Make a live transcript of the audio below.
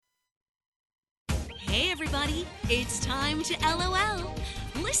Hey everybody, it's time to LOL.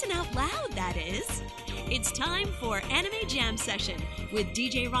 Listen out loud, that is. It's time for Anime Jam Session with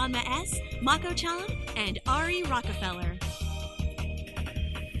DJ Ranma S, Mako-chan, and Ari Rockefeller.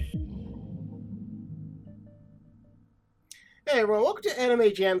 Hey everyone, welcome to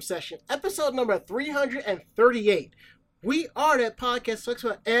Anime Jam Session, episode number 338. We are that podcast that talks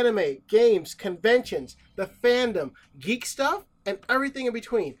about anime, games, conventions, the fandom, geek stuff, and everything in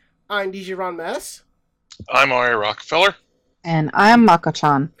between. I'm DJ Ranma S. I'm Ari Rockefeller. And I'm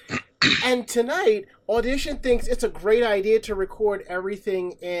Mako-chan. And tonight, Audition thinks it's a great idea to record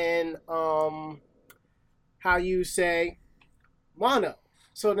everything in, how you say, mono.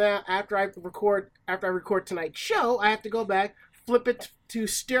 So now, after I record tonight's show, I have to go back, flip it to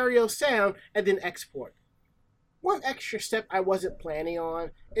stereo sound, and then export. One extra step I wasn't planning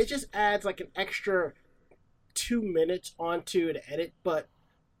on. It just adds like an extra 2 minutes onto the edit, but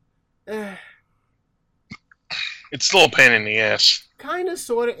it's still a pain in the ass. Kind of,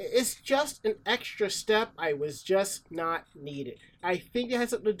 sort of. It's just an extra step I was just not needed. I think it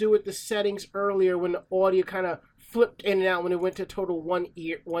has something to do with the settings earlier when the audio kind of flipped in and out when it went to total when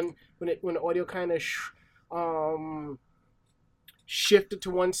the audio kind of shifted to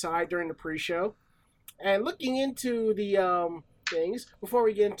one side during the pre-show. And looking into the things, before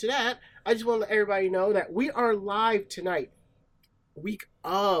we get into that, I just want to let everybody know that we are live tonight, week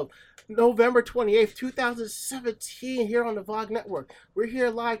of November 28th, 2017, here on the VOG Network. We're here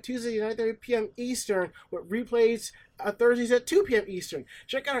live Tuesday, 9:30 p.m. Eastern, with replays Thursdays at 2 p.m. Eastern.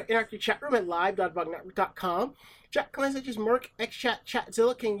 Check out our interactive chat room at live.vognetwork.com. Chat clients such as Merc, XChat,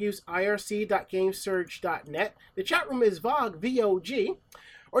 Chatzilla can use irc.gamesurge.net. The chat room is VOG, V-O-G.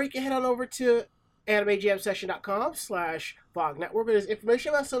 Or you can head on over to animejamsession.com/VOG Network. There's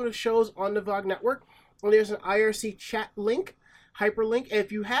information about some of the shows on the VOG Network. And there's an IRC chat link, hyperlink. And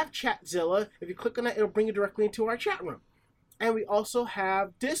if you have Chatzilla, if you click on that, it'll bring you directly into our chat room. And we also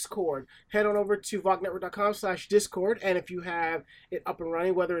have Discord. Head on over to vognetwork.com/Discord. And if you have it up and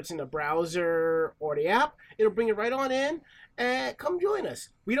running, whether it's in the browser or the app, it'll bring you right on in and come join us.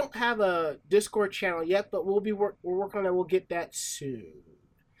 We don't have a Discord channel yet, but we're working on that. We'll get that soon.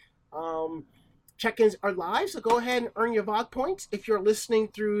 Check-ins are live, so go ahead and earn your VOG points. If you're listening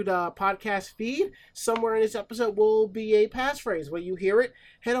through the podcast feed, somewhere in this episode will be a passphrase. When you hear it,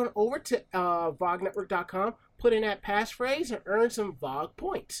 head on over to vognetwork.com, put in that passphrase, and earn some VOG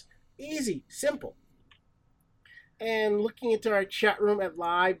points. Easy, simple. And looking into our chat room at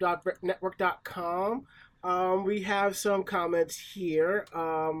live.network.com, we have some comments here.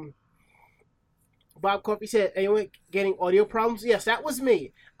 Bob Coffey said, anyone getting audio problems? Yes, that was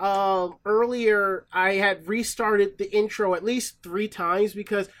me. Earlier, I had restarted the intro at least 3 times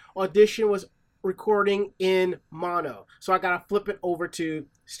because Audition was recording in mono. So I got to flip it over to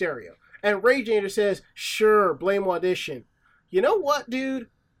stereo. And Ray Janer says, sure, blame Audition. You know what, dude?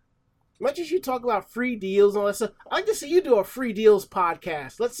 Much as you talk about free deals and all that stuff, I'd like to see you do a free deals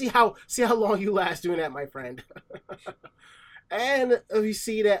podcast. Let's see how long you last doing that, my friend. And you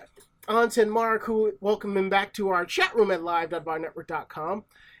see that Anton Mark, who welcomed him back to our chat room at live.vognetwork.com.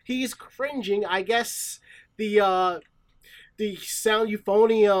 He's cringing. I guess the Sound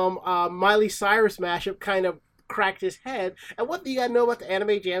Euphonium Miley Cyrus mashup kind of cracked his head. And what do you gotta know about the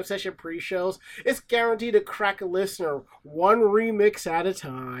Anime Jam Session pre-shows? It's guaranteed to crack a listener one remix at a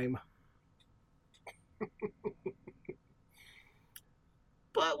time.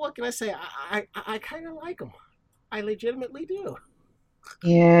 But what can I say? I kind of like them. I legitimately do.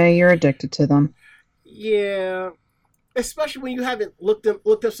 Yeah, you're addicted to them. Yeah, especially when you haven't looked up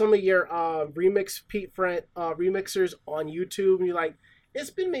some of your remixers on YouTube, and you're like,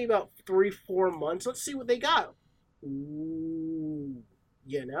 it's been maybe about 3-4 months. Let's see what they got. Ooh,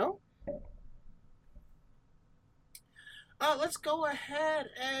 you know. Let's go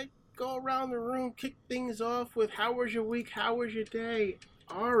ahead and go around the room, kick things off with how was your week? How was your day,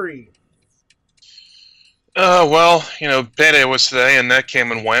 Ari? Well, payday was today, and that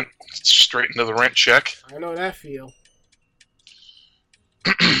came and went straight into the rent check. I know that feel.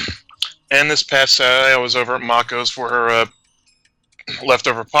 And this past Saturday, I was over at Mako's for her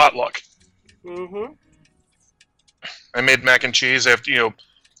leftover potluck. Mm-hmm. I made mac and cheese after,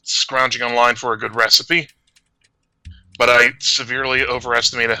 scrounging online for a good recipe. But I severely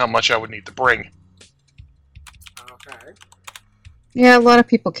overestimated how much I would need to bring. Okay. Yeah, a lot of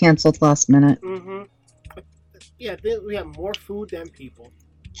people canceled last minute. Mm-hmm. Yeah, we have more food than people.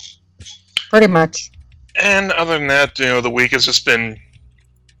 Pretty much. And other than that, the week has just been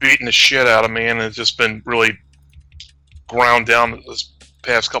beating the shit out of me, and it's just been really ground down this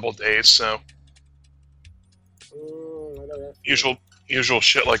past couple of days, so... I know that. Usual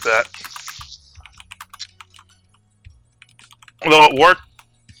shit like that. Although at work,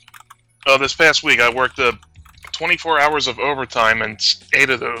 this past week I worked 24 hours of overtime, and 8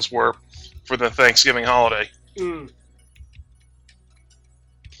 of those were for the Thanksgiving holiday. Mm.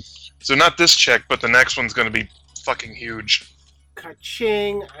 So not this check, but the next one's going to be fucking huge.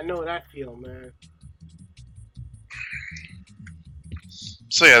 Ka-ching. I know what I feel, man.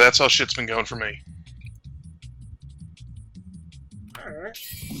 So yeah, that's how shit's been going for me. Alright.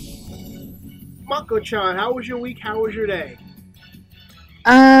 Mako-chan, how was your week? How was your day?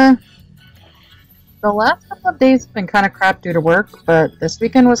 The last couple of days have been kind of crap due to work, but this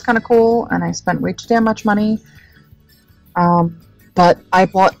weekend was kind of cool, and I spent way too damn much money. But I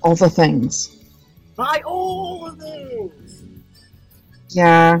bought all the things. Buy all the things!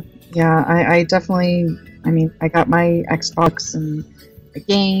 Yeah, I definitely, I got my Xbox and a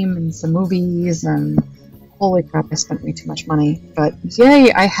game and some movies, and holy crap, I spent way too much money. But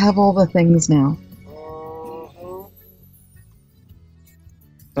yay, I have all the things now.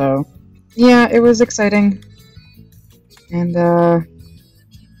 So, yeah, it was exciting. And,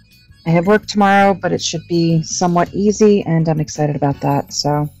 I have work tomorrow, but it should be somewhat easy, and I'm excited about that,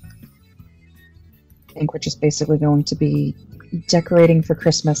 so I think we're just basically going to be decorating for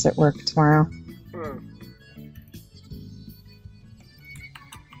Christmas at work tomorrow.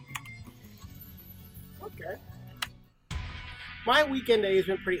 Okay. My weekend day has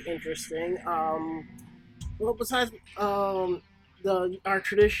been pretty interesting. Well, besides our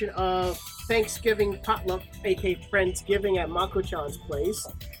tradition of Thanksgiving potluck, aka Friendsgiving at Mako-chan's place,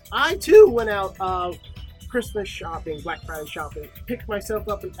 I too went out Christmas shopping, Black Friday shopping. Picked myself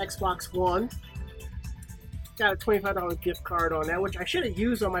up an Xbox One. Got a $25 gift card on that, which I should have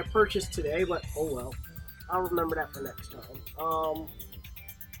used on my purchase today, but oh well. I'll remember that for next time.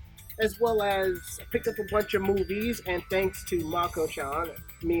 As well as I picked up a bunch of movies, and thanks to Mako-chan,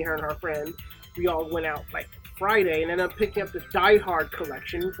 me, her, and her friend, we all went out like Friday, and ended up picking up the Die Hard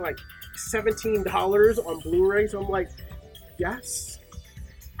collection for like $17 on Blu-ray. So I'm like, yes,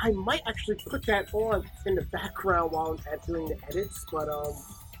 I might actually put that on in the background while I'm doing the edits. But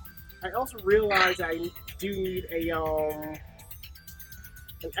I also realized I do need an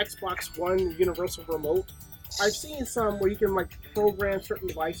Xbox One universal remote. I've seen some where you can like program certain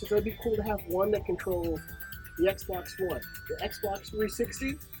devices. So it'd be cool to have one that controls the Xbox One, the Xbox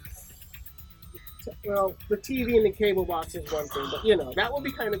 360. Well, the TV and the cable box is one thing, but that would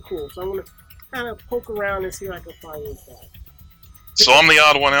be kind of cool. So I'm gonna kind of poke around and see what I can find with that. So I'm the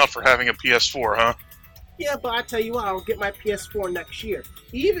odd one out for having a PS4, huh? Yeah, but I tell you what, I'll get my PS4 next year.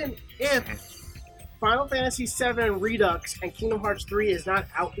 Even if Final Fantasy VII Redux and Kingdom Hearts 3 is not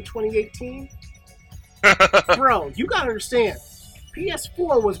out in 2018, bro, you gotta understand.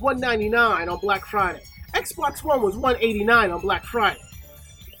 PS4 was $199 on Black Friday. Xbox One was $189 on Black Friday.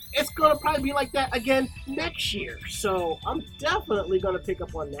 It's gonna probably be like that again next year. So I'm definitely gonna pick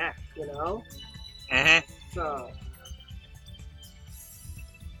up on that, So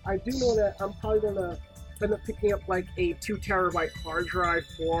I do know that I'm probably gonna end up picking up like a 2 terabyte hard drive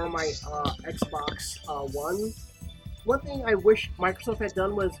for my Xbox One. One thing I wish Microsoft had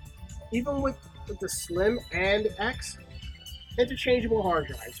done was, even with the Slim and X, interchangeable hard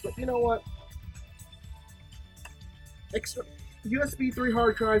drives. But you know what? USB 3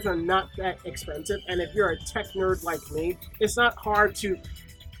 hard drives are not that expensive, and if you're a tech nerd like me, it's not hard to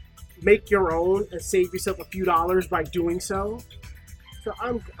make your own and save yourself a few dollars by doing so. So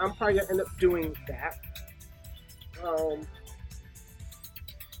I'm probably gonna end up doing that.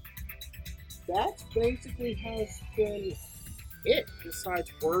 That basically has been it,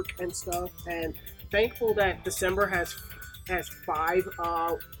 besides work and stuff. And thankful that December has 5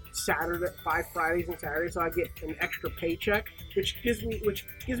 Fridays and Saturdays, so I get an extra paycheck, which gives me a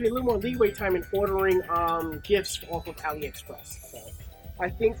little more leeway time in ordering gifts off of AliExpress. So I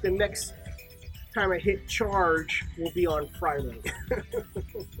think the next time I hit charge will be on Friday.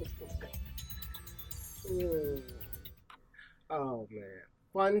 Oh man,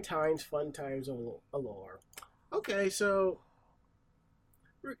 fun times allure. Okay, so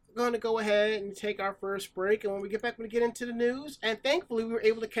we're going to go ahead and take our first break, and when we get back, we're going to get into the news. And thankfully, we were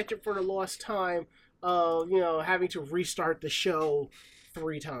able to catch up for the lost time of, having to restart the show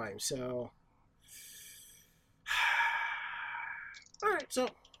 3 times. So, all right. So,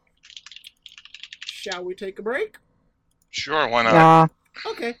 shall we take a break? Sure, why not? Yeah.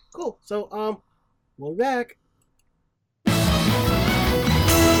 Okay, cool. So, we'll be back.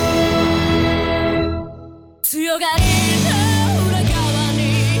 強がりの裏側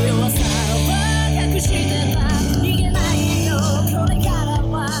に弱さを隠してた逃げないよこれから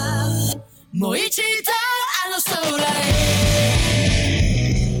はもう一度あの空へ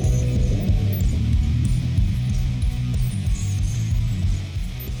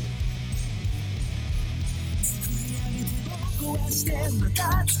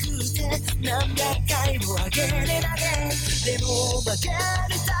何百回も上げれられでも負ける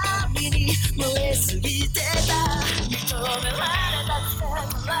たびに燃えすぎてた認められたくて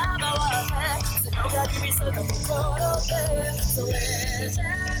空回って強がり見せた心でそれじゃ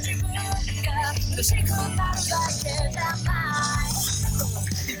自分が苦しくなるだけじゃない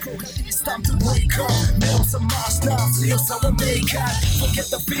It's time to wake up 目を覚ました強さは明快 Forget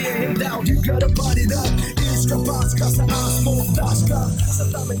the fear, head down, you gotta body it up いつかバスかさあすもう確か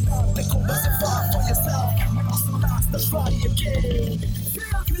定めなんてこばせ Fight for yourself 目をそらす That's right again 強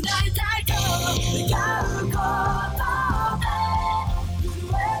くなりたいと願うことで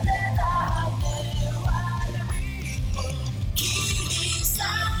震えてた羽は君さ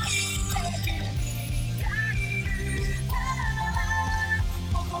え君がいるから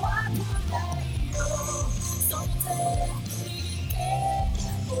僕は来ないよその手握っ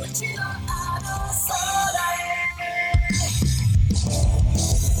てもう一度あの空へ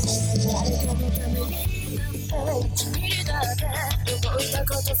誰かのためになんて1ミリだって動いた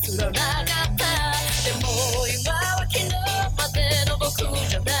ことすらなかったでも今は昨日までの僕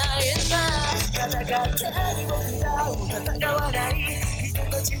じゃないんだ戦ってに僕らを戦わない人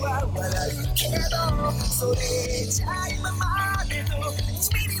たちは笑うけどそれじゃ今までと1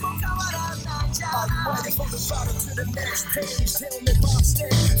ミリも変わらないじゃん I'm ready for the battle to the next stage Tell me about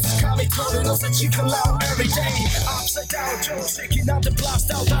stage 掴み取るのさ力を every day Upside down 常識なんて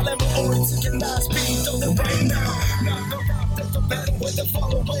blast out 誰も追いつけないスピードで right now Not the rock that's the battle with the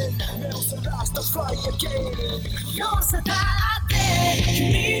following 目をそらした fly again 弱さだって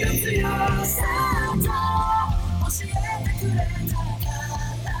君の強さと教えてくれたか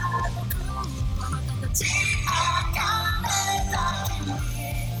ら僕はまた立ち上がれた君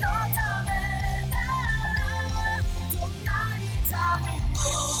のためならどんな痛みも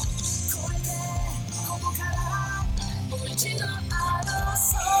越えてここからもう一度あの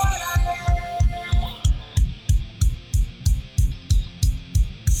空へ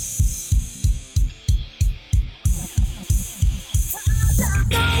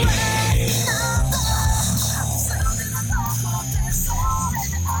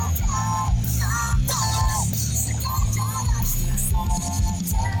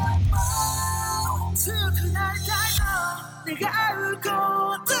強くなりたいと願うこ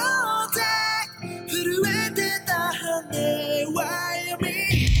とで震えてた羽は闇君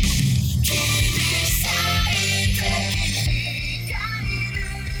さえ君がいる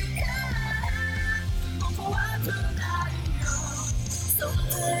から僕は来ないよその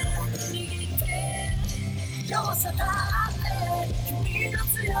手握って弱さだって君の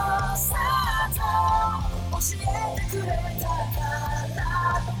強さと教えてくれたから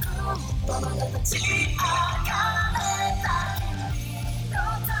僕はまた立ち上がれた君の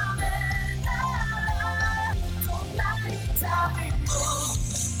ためならどんな痛みも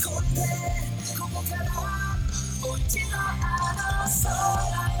越えてここからもう一度あの空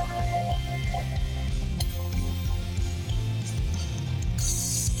へ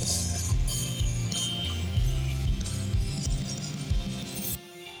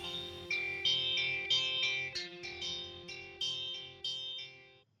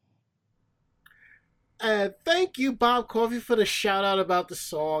Thank you, Bob Coffey, for the shout out about the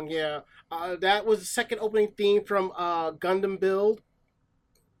song. Yeah, that was the second opening theme from Gundam Build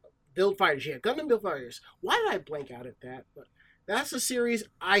Fighters. Yeah, Gundam Build Fighters. Why did I blank out at that? But that's a series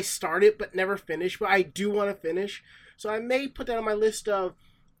I started but never finished, but I do want to finish. So I may put that on my list of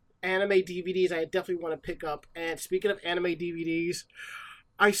anime DVDs I definitely want to pick up. And speaking of anime DVDs,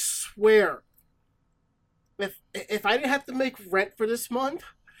 I swear, if I didn't have to make rent for this month,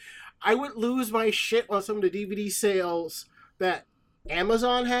 I would lose my shit on some of the DVD sales that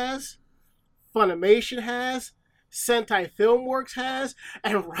Amazon has, Funimation has, Sentai Filmworks has,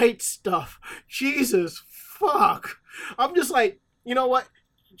 and Right Stuff. Jesus fuck. I'm just like, you know what?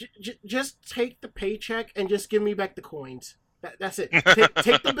 Just take the paycheck and just give me back the coins. That's it.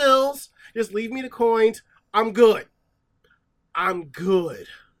 Take the bills. Just leave me the coins. I'm good. I'm good.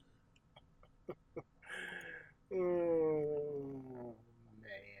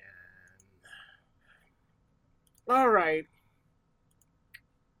 Alright.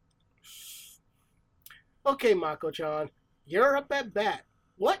 Okay, Mako-chan. You're up at bat.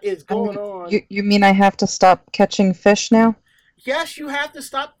 What is going on? You mean I have to stop catching fish now? Yes, you have to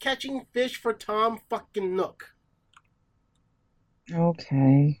stop catching fish for Tom fucking Nook.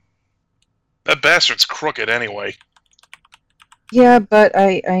 Okay. That bastard's crooked anyway. Yeah, but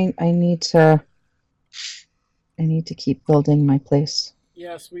I need to keep building my place.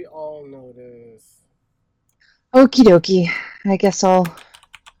 Yes, we all know this. Okie dokie. I guess I'll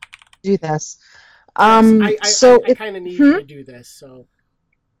do this. Yes, I So kind of need you to do this, so...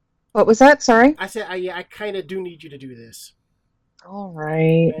 What was that? Sorry. I said, yeah, I kind of do need you to do this. All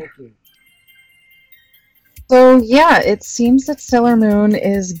right. Thank you. So yeah, it seems that Sailor Moon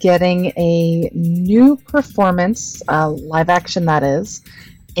is getting a new performance, live action that is,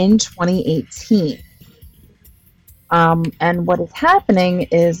 in 2018. And what is happening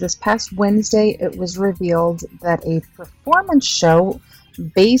is this past Wednesday, it was revealed that a performance show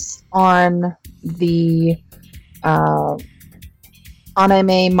based on the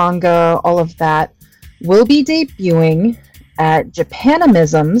anime, manga, all of that, will be debuting at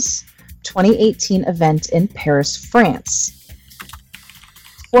Japanimism's 2018 event in Paris, France.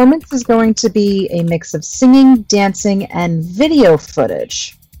 Performance is going to be a mix of singing, dancing, and video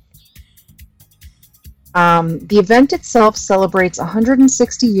footage. The event itself celebrates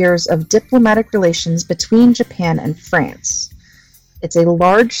 160 years of diplomatic relations between Japan and France. It's a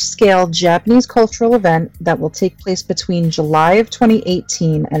large-scale Japanese cultural event that will take place between July of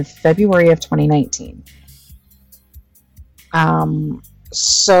 2018 and February of 2019.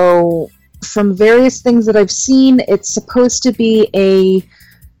 So, from various things that I've seen, it's supposed to be a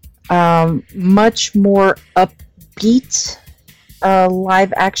much more upbeat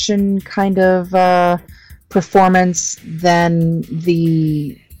live-action kind of performance than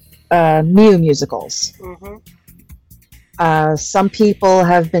the Mew musicals. Mm-hmm. Some people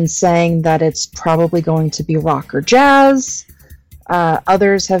have been saying that it's probably going to be rock or jazz.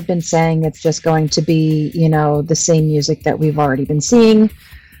 Others have been saying it's just going to be, the same music that we've already been seeing.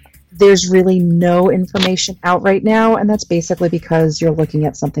 There's really no information out right now, and that's basically because you're looking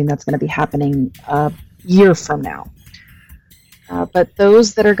at something that's going to be happening a year from now. But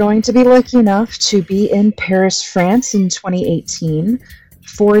those that are going to be lucky enough to be in Paris, France in 2018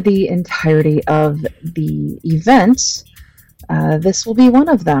 for the entirety of the event, this will be one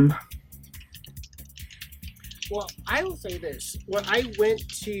of them. Well, I will say this. When I went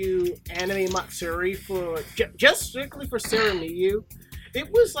to Anime Matsuri for just strictly for Sailor Miyu,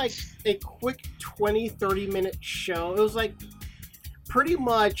 it was like a quick 20-30 minute show. It was like pretty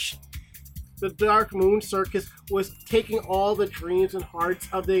much the Dark Moon Circus was taking all the dreams and hearts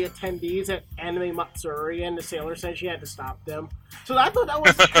of the attendees at Anime Matsuri, and the sailor said she had to stop them. So I thought that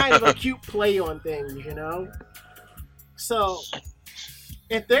was kind of a cute play on things, So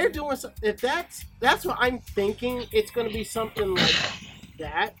if they're doing, if that's what I'm thinking, it's going to be something like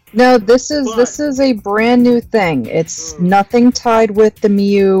that. No, this is a brand new thing. It's nothing tied with the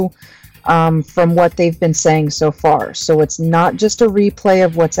Miyu. From what they've been saying so far. So it's not just a replay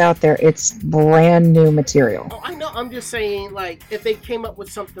of what's out there, it's brand new material. Oh, I know, I'm just saying, like, if they came up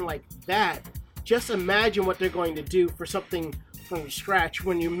with something like that, just imagine what they're going to do for something from scratch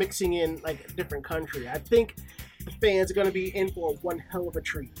when you're mixing in, like, a different country. I think the fans are going to be in for one hell of a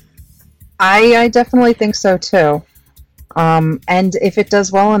treat. I definitely think so, too. And if it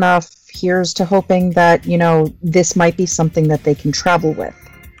does well enough, here's to hoping that, this might be something that they can travel with.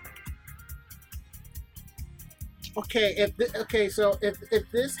 Okay, so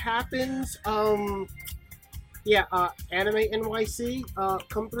if this happens, Anime NYC,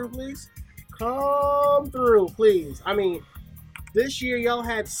 come through, please. Come through, please. I mean, this year y'all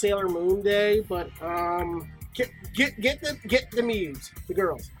had Sailor Moon Day, but get the Mews, the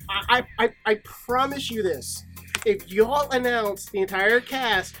girls. I promise you this: if y'all announce the entire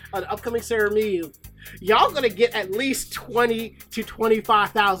cast of the upcoming Sailor Mew, y'all gonna get at least 20 to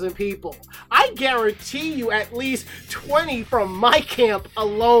 25,000 people. I guarantee you at least 20 from my camp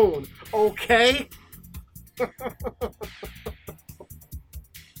alone, okay?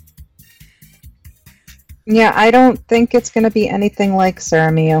 Yeah, I don't think it's gonna be anything like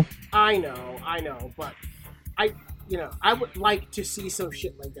Sailor Mew. I know, but I would like to see some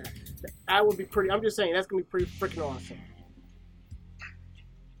shit like that. That would be pretty, I'm just saying, that's gonna be pretty freaking awesome.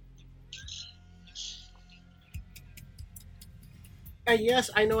 And yes,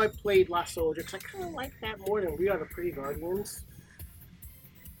 I know I played Lost Soldier because I kind of like that more than We Are the Pretty Guardians.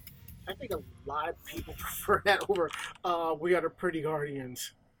 I think a lot of people prefer that over We Are the Pretty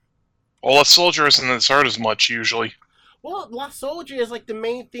Guardians. Well, Lost Soldier isn't as hard as much usually. Well, Lost Soldier is like the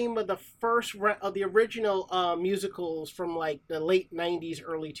main theme of the first of the original musicals from like the late 90s,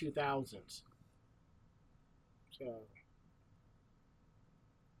 early 2000s. So.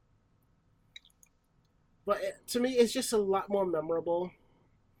 But to me, it's just a lot more memorable.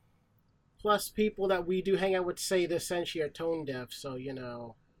 Plus, people that we do hang out with say they're essentially are tone deaf, so,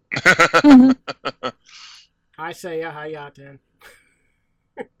 I say, then.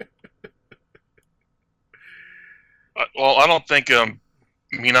 Well, I don't think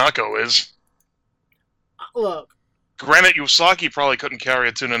Minako is. Look. Granted, Yosaki probably couldn't carry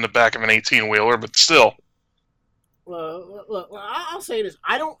a tune in the back of an 18-wheeler, but still. Look, I'll say this.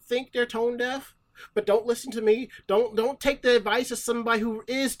 I don't think they're tone deaf, but don't listen to me. Don't take the advice of somebody who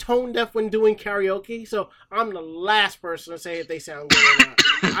is tone deaf when doing karaoke. So I'm the last person to say if they sound good or not.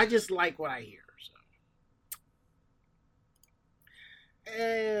 I just like what I hear. So.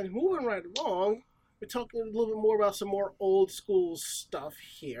 And moving right along, we're talking a little bit more about some more old school stuff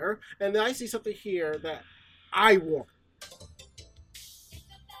here. And then I see something here that I want.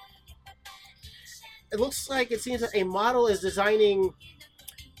 It looks like it seems that a model is designing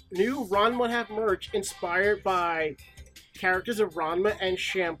new Ranma Half merch inspired by characters of Ranma and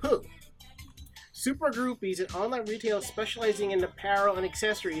Shampoo. Super Groupies, an online retailer specializing in apparel and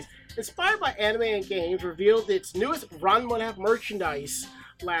accessories inspired by anime and games, revealed its newest Ranma Half merchandise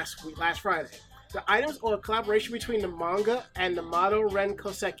last Friday. The items are a collaboration between the manga and the model Ren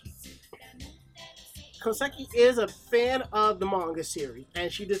Koseki. Koseki is a fan of the manga series,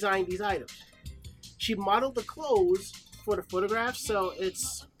 and she designed these items. She modeled the clothes for the photographs, so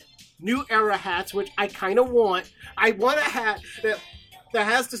it's new era hats, which I kind of want. I want a hat that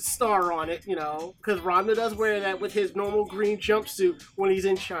has the star on it, because Ranma does wear that with his normal green jumpsuit when he's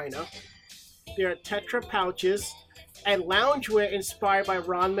in China. There are Tetra pouches and loungewear inspired by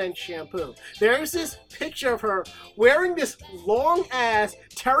Ranma and Shampoo. There's this picture of her wearing this long-ass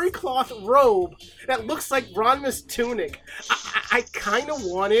terry cloth robe that looks like Ranma's tunic. I kind of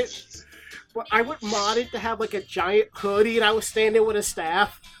want it. But I would mod it to have like a giant hoodie and I would stand there with a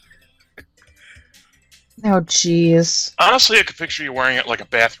staff. Oh, jeez. Honestly, I could picture you wearing it like a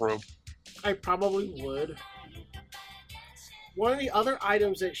bathrobe. I probably would. One of the other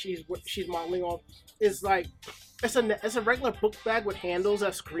items that she's modeling on is like it's a regular book bag with handles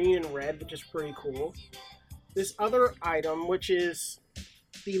that's green and red, which is pretty cool. This other item, which is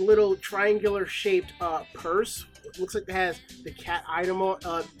the little triangular shaped purse, looks like it has the cat item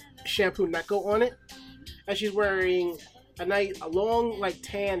on Shampoo Neko on it, and she's wearing a long like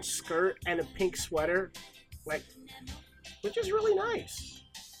tan skirt and a pink sweater, which is really nice.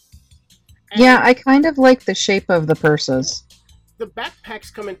 And yeah, I kind of like the shape of the purses. The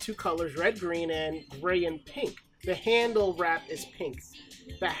backpacks come in two colors: red, green, and gray and pink. The handle wrap is pink.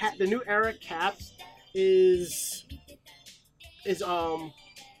 The new era cap has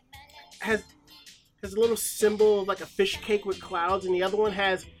a little symbol of like a fish cake with clouds, and the other one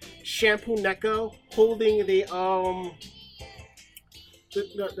has Shampoo Neko holding the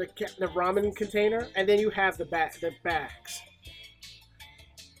ramen container, and then you have the bags.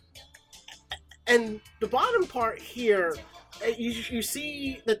 And the bottom part here, you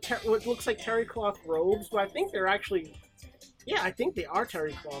see what looks like terry cloth robes, but I think they're actually, I think they are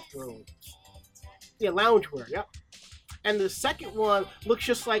terry cloth robes. Yeah, loungewear, yep. And the second one looks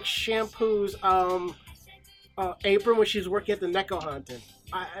just like Shampoo's apron when she's working at the Neko Haunted.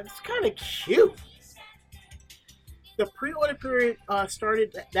 It's kind of cute. The pre-order period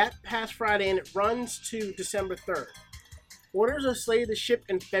started that past Friday and it runs to December 3rd. Orders are slated to ship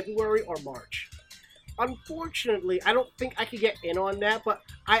in February or March. Unfortunately, I don't think I could get in on that, but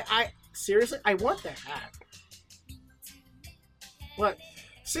I seriously, I want the hat. What?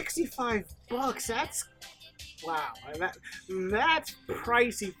 $65? That's... Wow, that's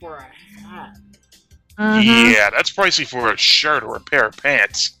pricey for a hat. Yeah, that's pricey for a shirt or a pair of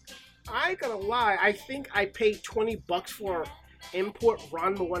pants. I ain't gonna lie, I think I paid $20 for import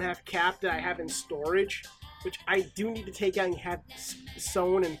Ranma 1/2 cap that I have in storage, which I do need to take out and have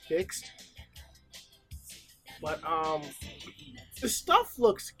sewn and fixed. But the stuff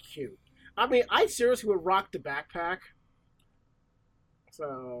looks cute. I mean, I seriously would rock the backpack.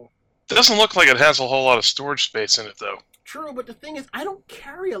 So. It doesn't look like it has a whole lot of storage space in it, though. True, but the thing is, I don't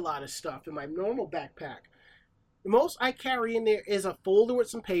carry a lot of stuff in my normal backpack. The most I carry in there is a folder with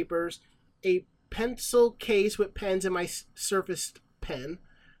some papers, a pencil case with pens and my Surface pen,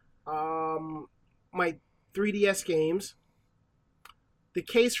 my 3DS games, the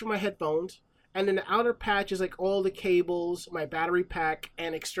case for my headphones, and then the outer patch is like all the cables, my battery pack,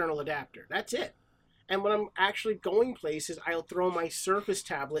 and external adapter. That's it. And when I'm actually going places, I'll throw my Surface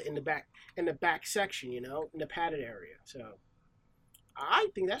tablet in the back section, in the padded area. So I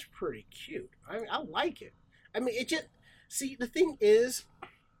think that's pretty cute. I like it. I mean, it just... See, the thing is,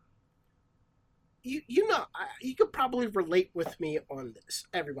 you could probably relate with me on this,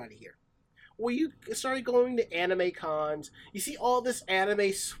 everybody here. Well, you started going to anime cons, you see all this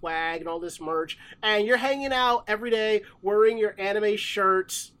anime swag and all this merch, and you're hanging out every day wearing your anime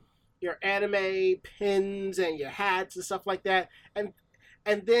shirts, your anime pins, and your hats and stuff like that, and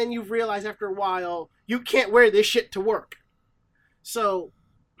then you realize after a while, you can't wear this shit to work. So,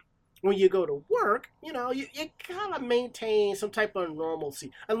 when you go to work, you know, you gotta maintain some type of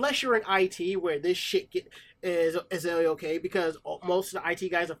normalcy. Unless you're in IT, where this shit is okay, because most of the IT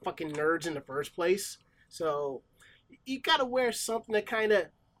guys are fucking nerds in the first place. So you gotta wear something that kind of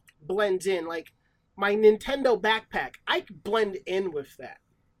blends in. Like my Nintendo backpack, I could blend in with that.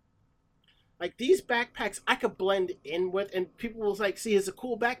 Like these backpacks, I could blend in with, and people will like see it's a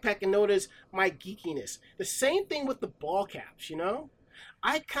cool backpack and notice my geekiness. The same thing with the ball caps, you know.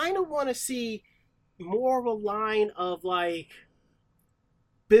 I kind of want to see more of a line of like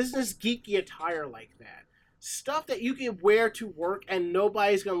business geeky attire like that. Stuff that you can wear to work and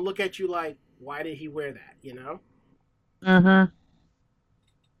nobody's going to look at you like, why did he wear that, you know? Mm-hmm.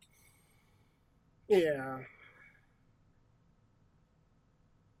 Yeah.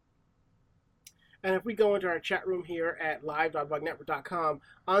 And if we go into our chat room here at live.bugnetwork.com,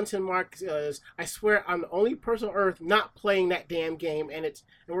 Anton Mark says, I swear I'm the only person on earth not playing that damn game, and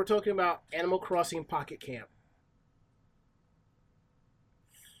we're talking about Animal Crossing Pocket Camp.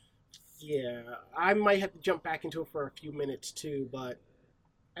 Yeah, I might have to jump back into it for a few minutes too, but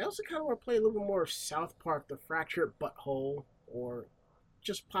I also kind of want to play a little bit more South Park, The Fractured Butthole, or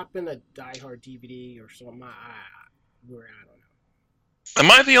just pop in a Die Hard DVD or something. I don't know. Am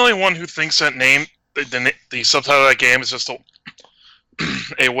I the only one who thinks that name, the subtitle of that game, is just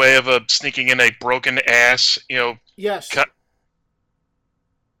a way of sneaking in a broken ass, you know? Yes.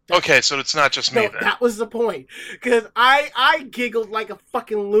 Okay, so it's not just me then. That was the point. Because I giggled like a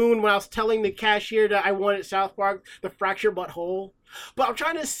fucking loon when I was telling the cashier that I wanted South Park, The Fractured Butthole. But I'm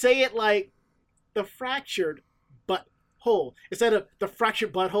trying to say it like The Fractured Butthole instead of The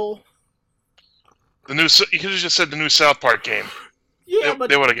Fractured Butthole. You could have just said the new South Park game. Yeah,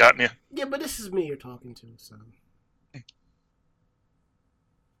 they would have gotten you. Yeah, but this is me you're talking to, so.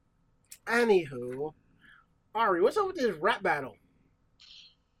 Anywho, Ari, what's up with this rap battle?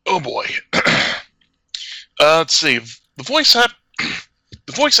 Oh boy. Let's see. The voice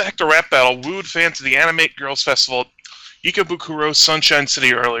actor rap battle wooed fans of the Animate Girls Festival at Ikebukuro Sunshine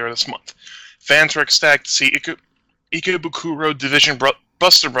City earlier this month. Fans were ecstatic to see Ikebukuro Division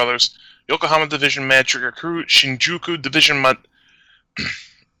Buster Brothers, Yokohama Division Mad Trigger Crew, Shinjuku Division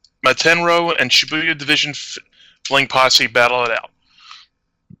Matenro, and Shibuya Division Fling Posse battle it out.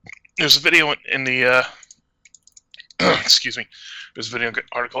 There's a video in the excuse me. There's a video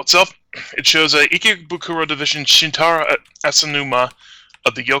article itself. It shows Ikebukuro Division Shintaro Asanuma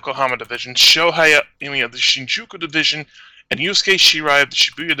of the Yokohama Division, Shohei Ayumi of the Shinjuku Division, and Yusuke Shirai of the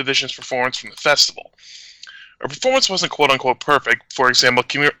Shibuya Division's performance from the festival. Our performance wasn't quote-unquote perfect. For example,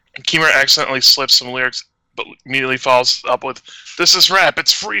 Kimura accidentally slips some lyrics, but immediately follows up with, "This is rap,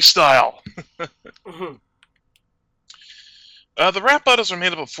 it's freestyle." Mm-hmm. The rap battles are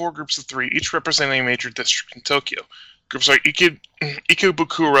made up of 4 groups of 3, each representing a major district in Tokyo. Groups are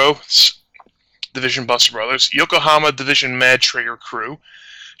Ikebukuro Division Buster Brothers, Yokohama Division Mad Trigger Crew,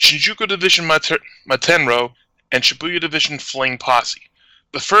 Shinjuku Division Matenro, and Shibuya Division Fling Posse.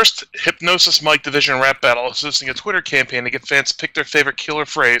 The first Hypnosis Mike Division rap battle is hosting a Twitter campaign to get fans to pick their favorite killer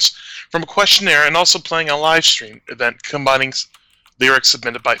phrase from a questionnaire and also playing a live stream event combining lyrics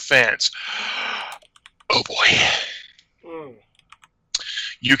submitted by fans. Oh boy. Mm.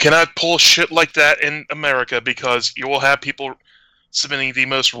 You cannot pull shit like that in America because you will have people submitting the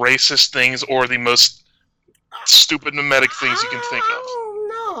most racist things or the most stupid mimetic things you can think of.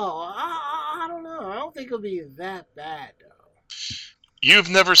 I don't know. I don't think it'll be that bad, though. You've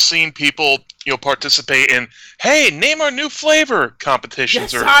never seen people, participate in, hey, name our new flavor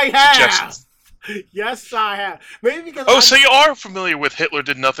competitions or suggestions. Yes, I have. Maybe because so you are familiar with Hitler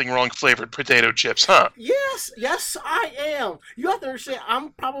did nothing wrong flavored potato chips, huh? Yes, I am. You have to understand,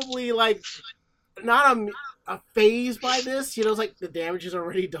 I'm probably like not a phase by this. It's like the damage is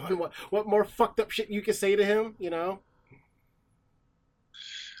already done. What more fucked up shit you can say to him?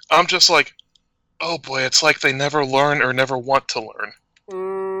 I'm just like, oh boy, it's like they never learn or never want to learn.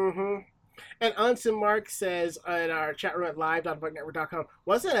 Mm-hmm. And Anson Mark says in our chat room at live.bugnetwork.com,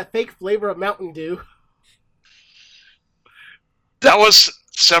 wasn't a fake flavor of Mountain Dew? That was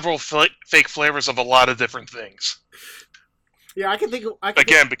several fake flavors of a lot of different things. Yeah, I can think of...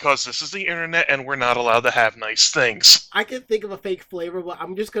 because this is the internet and we're not allowed to have nice things. I can think of a fake flavor, but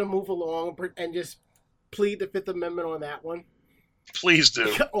I'm just going to move along and just plead the Fifth Amendment on that one. Please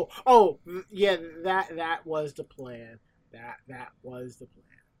do. Yeah, that was the plan. That was the plan.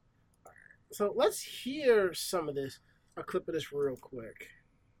 All right. So let's hear some of this, a clip of this real quick.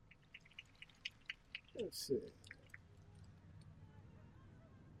 Let's see.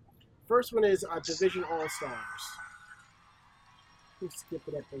 First one is Division All-Stars. Let's skip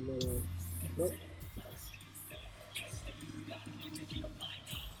it up a little. Nope.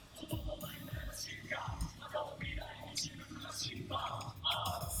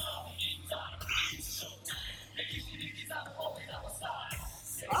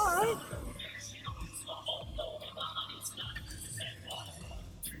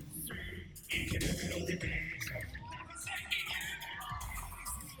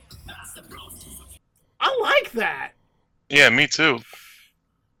 like that. Yeah, me too.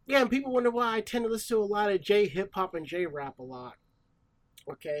 Yeah, and people wonder why I tend to listen to a lot of J hip hop and J rap a lot.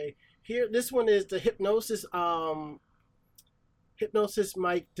 Okay, here this one is the Hypnosis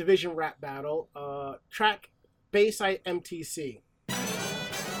Mike Division rap battle. Track Bayside MTC.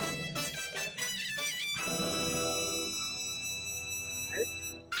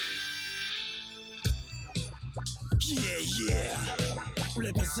 Yeah.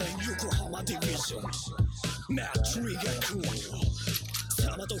 Represent Yokohama Division. Matt Trigger Cool.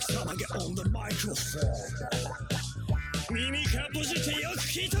 Sama to Sama get on the microphone. 耳かぶせてよく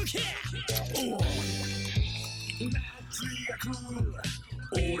聞いとけ。Matt Trigger Cool.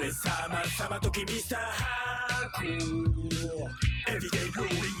 俺様と君さハーコー。Everyday rolling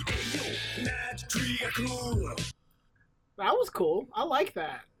ayo. Matt Trigger Cool. That was cool. I like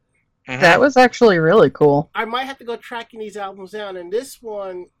that. That was actually really cool. I might have to go tracking these albums down, and this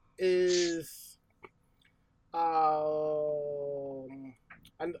one is, and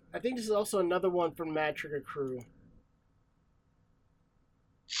I think this is also another one from Mad Trigger Crew.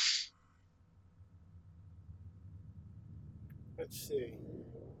 Let's see.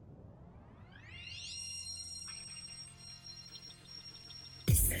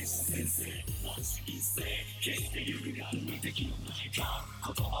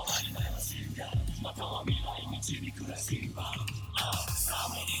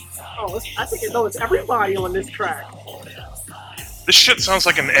 Oh, I think it knows everybody on this track. This shit sounds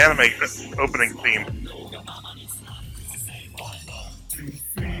like an anime opening theme.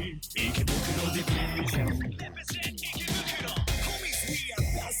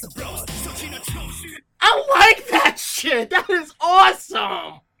 I like that shit. That is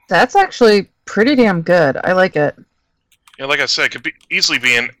awesome. That's actually pretty damn good. I like it. Yeah, like I said, it could easily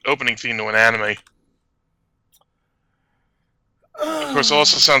be an opening theme to an anime. Of course, it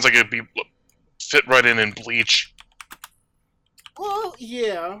also sounds like it'd be fit right in Bleach. Well,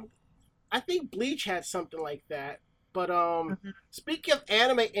 yeah. I think Bleach had something like that. But speaking of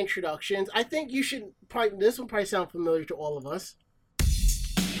anime introductions, I think you should probably this one probably sound familiar to all of us.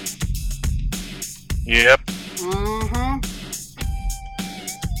 Yep. Mm-hmm.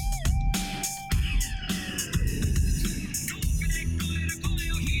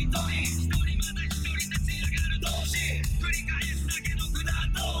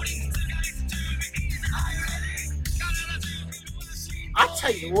 I'll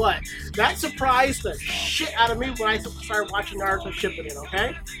tell you what, that surprised the shit out of me when I started watching Naruto Shippuden,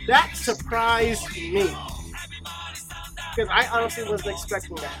 okay? That surprised me. Because I honestly wasn't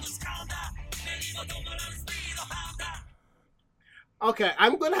expecting that. Okay,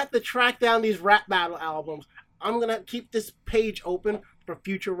 I'm going to have to track down these rap battle albums. I'm going to keep this page open for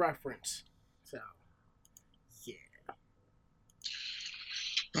future reference. So, yeah.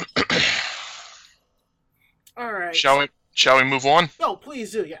 All right. Shall we move on? No,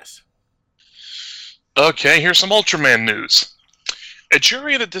 please do, yes. Okay, here's some Ultraman news. A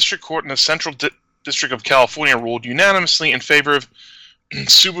jury at a district court in the Central District of California ruled unanimously in favor of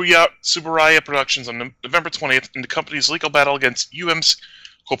Tsuburaya Productions on November 20th in the company's legal battle against UMC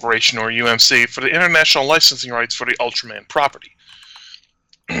Corporation, or UMC, for the international licensing rights for the Ultraman property.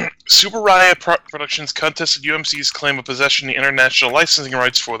 Tsuburaya Productions contested UMC's claim of possession of the international licensing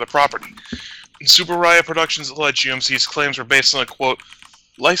rights for the property. Tsuburaya Productions alleged UMC's claims were based on a, quote,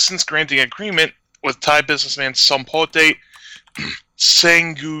 license granting agreement with Thai businessman Sompote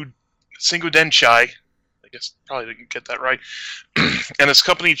Sengudenchai, I guess probably didn't get that right, and his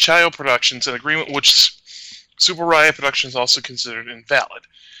company Chayo Productions, an agreement which Tsuburaya Productions also considered invalid.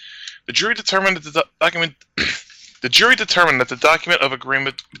 The jury determined that the document of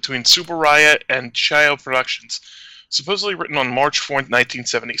agreement between Tsuburaya and Chayo Productions, supposedly written on March 4,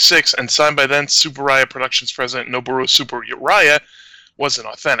 1976, and signed by then Tsuburaya Productions president Noboru Tsuburaya, wasn't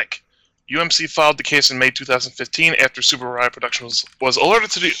authentic. UMC filed the case in May 2015 after Tsuburaya Productions was alerted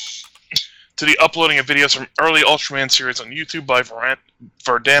to the uploading of videos from early Ultraman series on YouTube by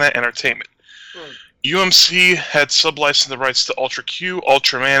Verdana Entertainment. UMC had sublicensed the rights to Ultra Q,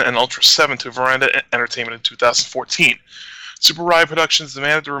 Ultraman, and Ultra 7 to Verdana Entertainment in 2014. Tsuburaya Productions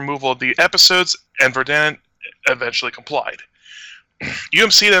demanded the removal of the episodes, and Verdana eventually complied.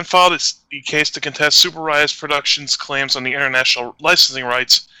 UMC then filed the case to contest Tsuburaya's Productions' claims on the international licensing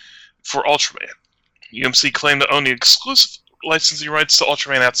rights for Ultraman. UMC claimed to own the exclusive licensing rights to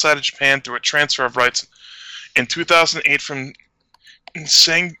Ultraman outside of Japan through a transfer of rights in 2008 from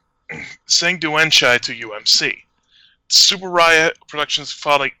Sengduenchai to UMC. Tsuburaya Productions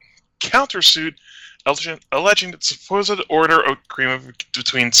filed a countersuit alleging that supposed order agreement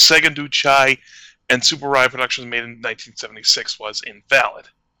between Sengduenchai and Tsuburaya Productions made in 1976 was invalid.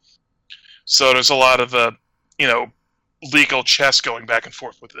 So there's a lot of legal chess going back and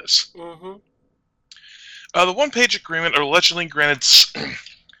forth with this. Mm-hmm. The one-page agreement allegedly granted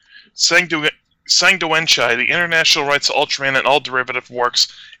Sangdo Wenchai the international rights to Ultraman and all derivative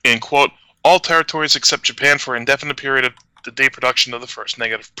works in, quote, all territories except Japan for an indefinite period of the day production of the first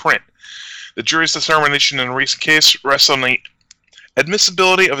negative print. The jury's determination in a recent case rests on the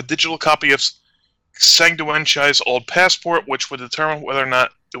admissibility of a digital copy of Sangdo Wenchai's old passport, which would determine whether or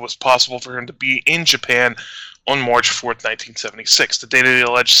not it was possible for him to be in Japan on March 4th, 1976, the date of the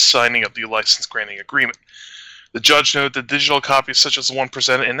alleged signing of the license-granting agreement. The judge noted that digital copies such as the one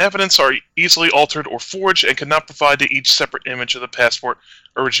presented in evidence are easily altered or forged and could not provide to each separate image of the passport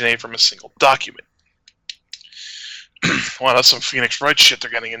originating from a single document. Wow, that's some Phoenix Wright shit they're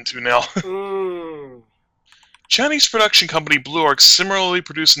getting into now. Chinese production company Blue Arc similarly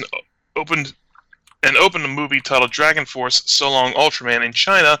produced and opened a movie titled Dragon Force So Long Ultraman in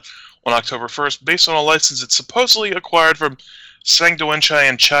China on October 1st, based on a license it supposedly acquired from Sangdo Wenchai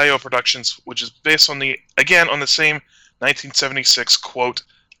and Chayo Productions, which is based on the same 1976, quote,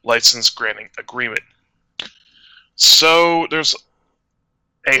 license-granting agreement. So, there's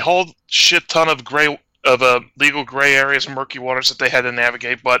a whole shit ton of legal gray areas and murky waters that they had to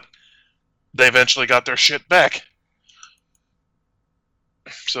navigate, but they eventually got their shit back.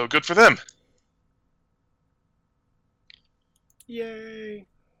 So, good for them. Yay.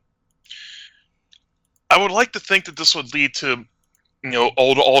 I would like to think that this would lead to,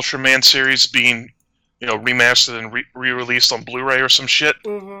 old Ultraman series being, remastered and re-released on Blu-ray or some shit.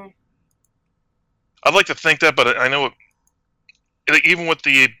 Mm-hmm. I'd like to think that, but I know even with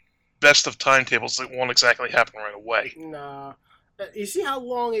the best of timetables, it won't exactly happen right away. Nah. You see how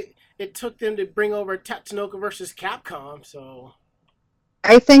long it took them to bring over Tatsunoko versus Capcom, so...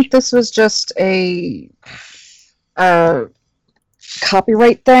 I think this was just a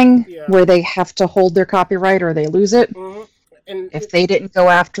copyright thing where they have to hold their copyright or they lose it. Mm-hmm. And if they didn't go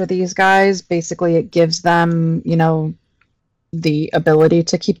after these guys, basically it gives them, the ability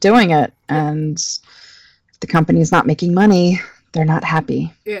to keep doing it. And if the company's not making money, they're not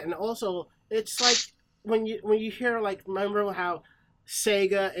happy. Yeah, and also it's like when you hear, like, remember how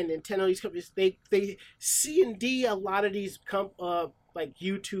Sega and Nintendo, these companies, they C&D a lot of these like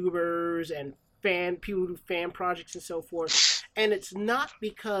YouTubers and people who do fan projects and so forth, and it's not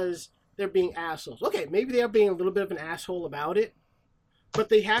because they're being assholes. Okay, maybe they are being a little bit of an asshole about it, but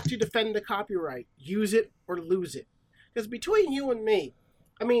they have to defend the copyright, use it or lose it. Because between you and me,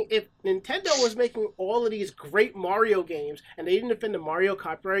 I mean, if Nintendo was making all of these great Mario games and they didn't defend the Mario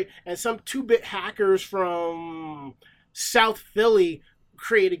copyright, and some 2-bit hackers from South Philly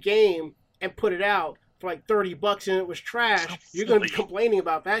create a game and put it out for like $30 and it was trash, you're going to be complaining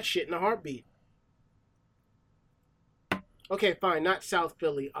about that shit in a heartbeat. Okay, fine, not South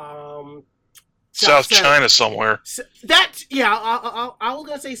Philly. South China somewhere. I was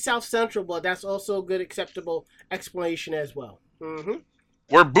gonna say South Central, but that's also a good, acceptable explanation as well. Mm-hmm.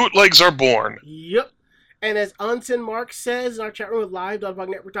 Where bootlegs are born. Yep. And as Unsen Mark says in our chat room at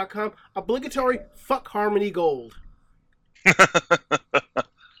live.vognetwork.com, obligatory fuck Harmony Gold.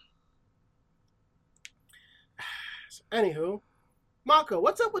 Anywho, Mako,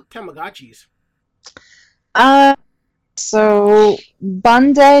 what's up with Tamagotchis? So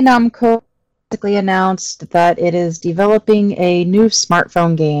Bandai Namco basically announced that it is developing a new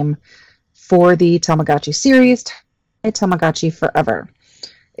smartphone game for the Tamagotchi series, Tamagotchi Forever.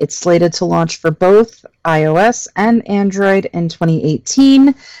 It's slated to launch for both iOS and Android in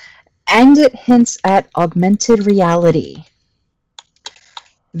 2018, and it hints at augmented reality.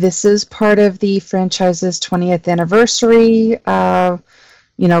 This is part of the franchise's 20th anniversary,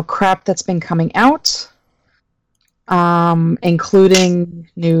 crap that's been coming out. Including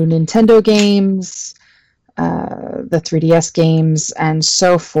new Nintendo games, the 3DS games, and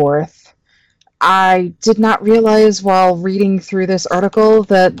so forth. I did not realize while reading through this article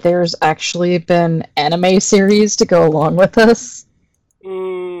that there's actually been anime series to go along with this.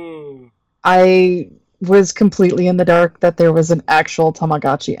 I was completely in the dark that there was an actual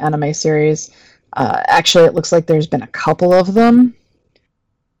Tamagotchi anime series. Actually, it looks like there's been a couple of them.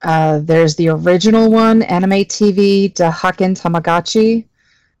 There's the original one, Anime TV, Dahaken Tamagotchi,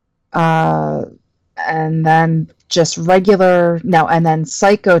 and then just and then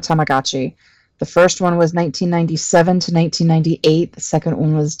Psycho Tamagotchi. The first one was 1997 to 1998. The second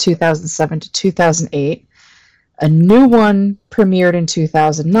one was 2007 to 2008. A new one premiered in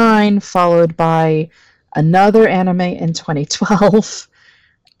 2009, followed by another anime in 2012.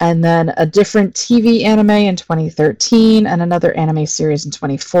 And then a different TV anime in 2013, and another anime series in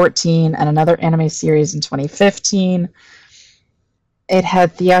 2014, and another anime series in 2015. it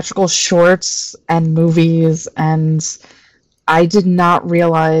had theatrical shorts and movies, and I did not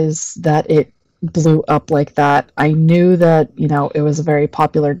realize that it blew up like that. I knew that, it was a very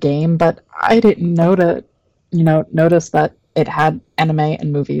popular game, but I didn't notice that it had anime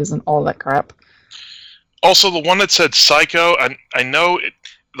and movies and all that crap. Also, the one that said Psycho, I know it,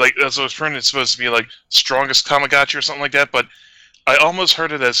 like, as I was printing, it's supposed to be like strongest Tamagotchi or something like that, but I almost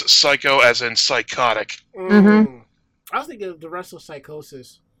heard it as Psycho, as in psychotic. Mm-hmm. I was thinking of the rest of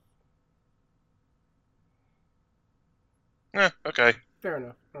Psychosis. Okay. Fair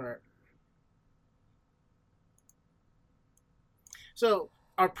enough. All right. So,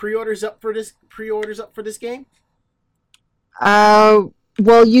 are pre-orders up for this? Pre-orders up for this game?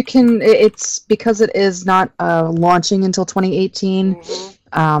 Well, you can. It's because it is not launching until 2018.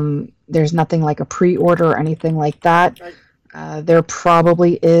 Mm-hmm. There's nothing like a pre-order or anything like that. There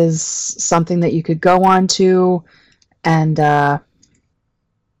probably is something that you could go on to, and at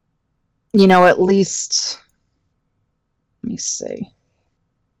least. Let me see.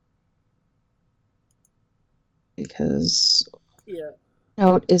 Because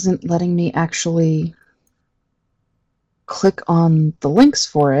no, it isn't letting me actually click on the links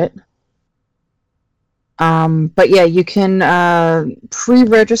for it. But yeah, you can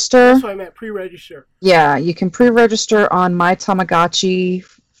pre-register. That's what I meant, pre-register. Yeah, you can pre-register on mytamagotchi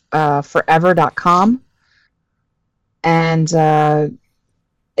forever.com, and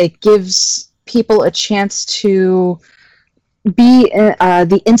it gives people a chance to be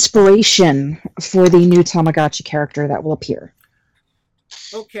the inspiration for the new Tamagotchi character that will appear.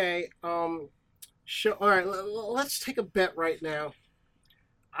 Okay, sure. All right, let's take a bet right now.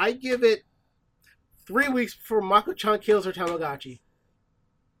 I give it 3 weeks before Mako-chan kills her Tamagotchi.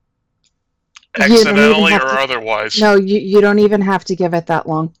 Accidentally or otherwise. No, you don't even have to give it that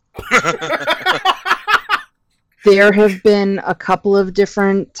long. There have been a couple of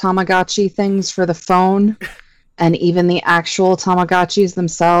different Tamagotchi things for the phone, and even the actual Tamagotchis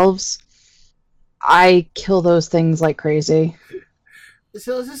themselves. I kill those things like crazy.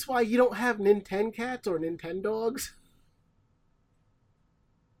 So is this why you don't have Nintencats or Nintendogs?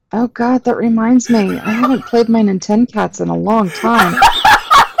 Oh god, that reminds me. I haven't played my Nintencats in a long time.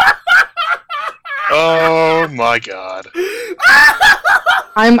 Oh my god.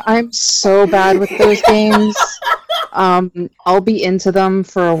 I'm so bad with those games. I'll be into them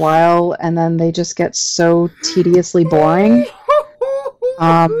for a while, and then they just get so tediously boring.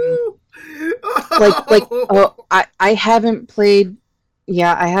 I haven't played.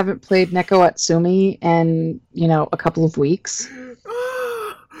 Yeah, I haven't played Neko Atsumi in a couple of weeks.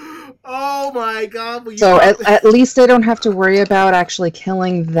 Oh my god! So at least I don't have to worry about actually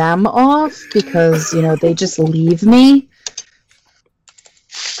killing them off, because they just leave me.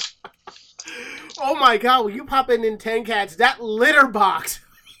 Oh my god, when you pop in Nintencats, that litter box!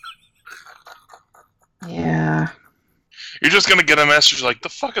 Yeah. You're just gonna get a message like, the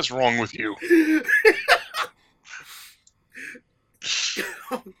fuck is wrong with you?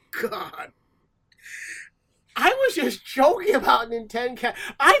 Oh god. I was just joking about Nintencat.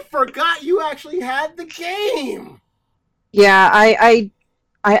 I forgot you actually had the game! Yeah,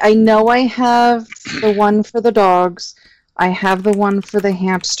 I know I have the one for the dogs. I have the one for the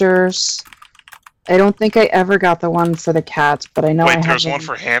hamsters. I don't think I ever got the one for the cats, but I know I have. Wait, there's one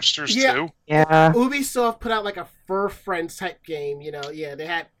for hamsters too? Yeah. Ubisoft put out like a Fur Friends type game, Yeah, they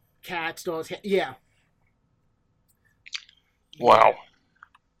had cats, dogs, yeah. Wow.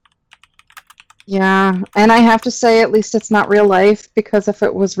 Yeah, and I have to say, at least it's not real life, because if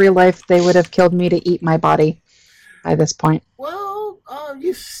it was real life, they would have killed me to eat my body by this point. Well,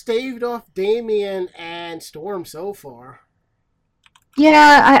 you staved off Damien and Storm so far.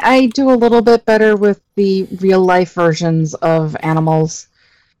 Yeah, I do a little bit better with the real-life versions of animals.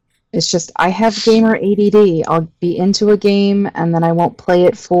 It's just, I have gamer ADD. I'll be into a game, and then I won't play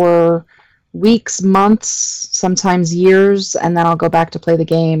it for weeks, months, sometimes years, and then I'll go back to play the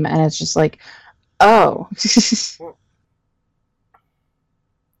game, and it's just like, oh.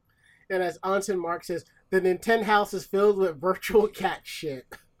 And as Anson Mark says, the Nintendo house is filled with virtual cat shit.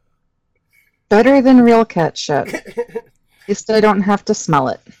 Better than real cat shit. At least I don't have to smell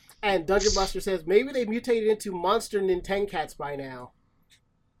it. And Dungeon Buster says, maybe they mutated into monster Nintencats by now.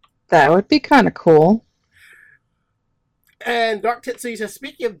 That would be kind of cool. And Dark Titsy says,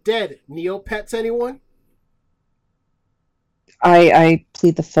 speaking of dead, Neopets anyone? I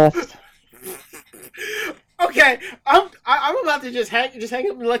plead the fifth. Okay, I'm about to just hang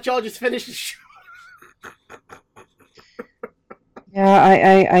up and let y'all just finish the show. Yeah,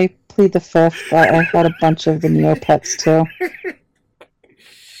 I plead the fifth. I had a bunch of the Neopets too.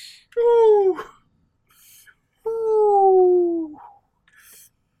 Ooh. Ooh.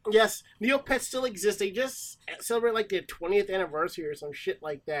 Yes, Neopets still exist. They just celebrate like their 20th anniversary or some shit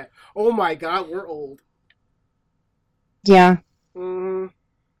like that. Oh my god, we're old. Yeah. Mm-hmm.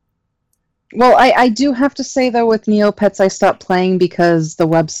 Well, I do have to say, though, with Neopets, I stopped playing because the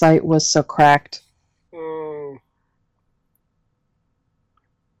website was so cracked.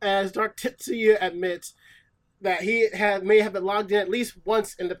 As Dark Tetsuya admits that he may have been logged in at least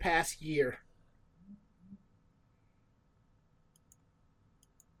once in the past year.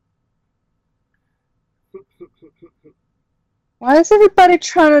 Why is everybody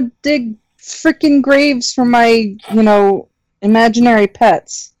trying to dig freaking graves for my, imaginary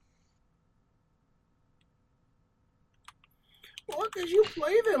pets? Well, because you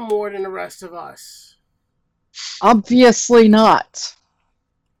play them more than the rest of us. Obviously not.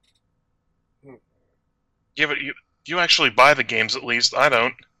 Yeah, but you actually buy the games at least. I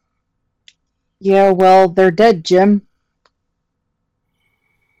don't. Yeah, well, they're dead, Jim.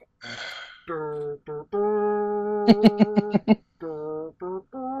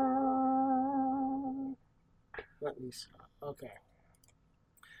 Let me stop. Okay.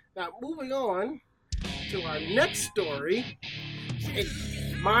 Now, moving on to our next story.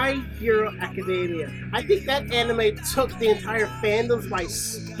 It's My Hero Academia. I think that anime took the entire fandoms by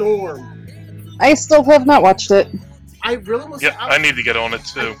storm. I still have not watched it. I really was. Yeah, I need to get on it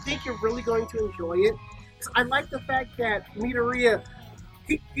I too. think you're really going to enjoy it. I like the fact that Midoriya,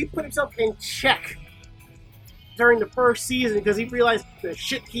 he put himself in check during the first season because he realized the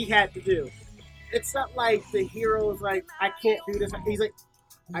shit he had to do. It's not like the hero is like, I can't do this. He's like,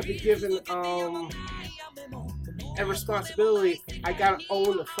 I've been given a responsibility. I gotta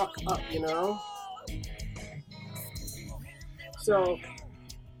own the fuck up, you know? So,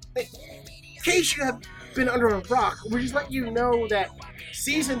 in case you have been under a rock, we're just letting you know that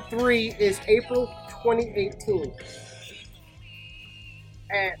Season 3 is April 2018.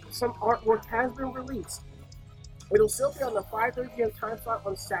 And some artwork has been released. It'll still be on the 5:30 p.m. time slot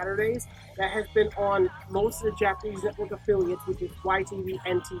on Saturdays. That has been on most of the Japanese network affiliates, which is YTV,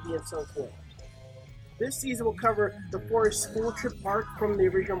 NTV, and so forth. This season will cover the Forest school trip arc from the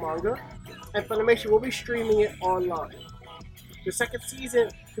original manga, and Funimation will be streaming it online. The second season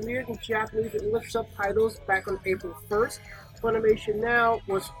premiered in Japanese and English subtitles back on April 1st. Funimation Now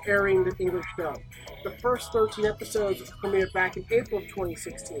was airing the English dub. The first 13 episodes premiered back in April of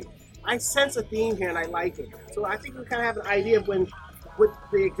 2016. I sense a theme here and I like it. So I think we kind of have an idea of with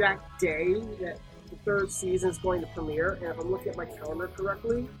the exact day that the third season is going to premiere. And if I'm looking at my calendar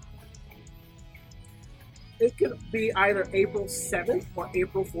correctly, it could be either April 7th or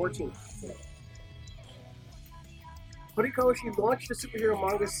April 14th. Horikoshi launched the superhero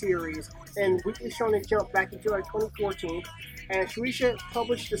manga series and Weekly Shonen Jump back in July 2014, and Shueisha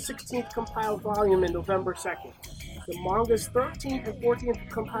published the 16th compiled volume in November 2nd. The manga's 13th and 14th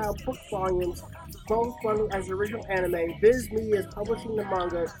compiled book volumes, both running as original anime. Viz Media is publishing the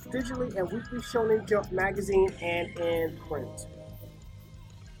manga digitally and Weekly Shonen Jump magazine and in print.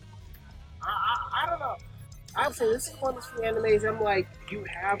 I don't know. I would say this is one of those animes I'm like, you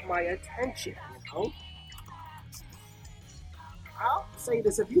have my attention, you know? I'll say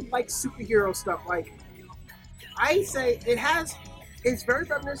this, if you like superhero stuff, like, I say it's very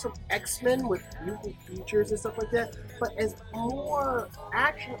reminiscent of X-Men with mutant features and stuff like that, but it's more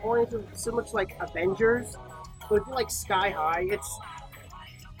action-oriented, so much like Avengers. But if you like Sky High,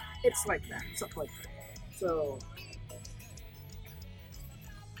 it's like that, stuff like that. So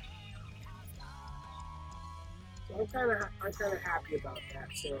I'm kind of happy about that.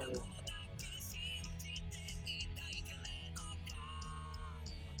 So.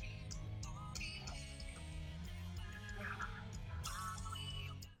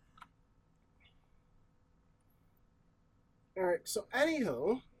 Alright, so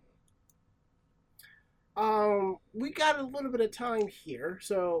anywho, we got a little bit of time here.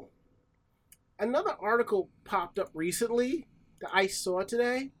 So another article popped up recently that I saw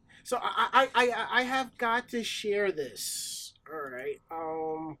today. So I have got to share this. Alright.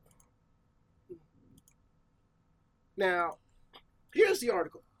 Now, here's the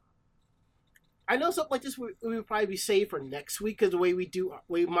article. I know something like this would probably be saved for next week because the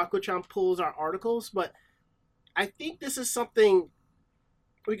way Mako-chan pulls our articles, but I think this is something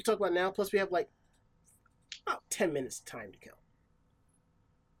we can talk about now. Plus, we have like about 10 minutes of time to kill.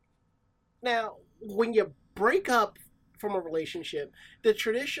 Now, when you break up from a relationship, the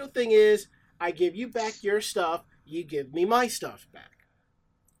traditional thing is I give you back your stuff, you give me my stuff back.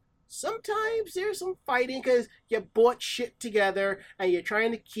 Sometimes there's some fighting because you bought shit together and you're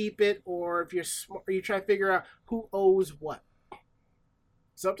trying to keep it, or if you're smart, you try to figure out who owes what.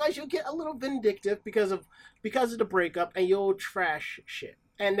 Sometimes you'll get a little vindictive because of the breakup, and you'll trash shit.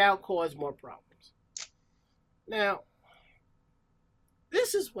 and now cause more problems. Now,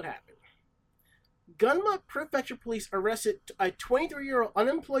 this is what happened. Gunma Prefecture Police arrested a 23-year-old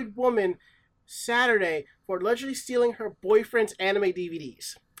unemployed woman Saturday for allegedly stealing her boyfriend's anime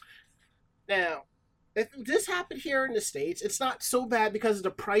DVDs. Now, if this happened here in the States, it's not so bad because of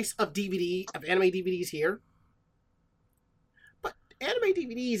the price of anime DVDs here. But anime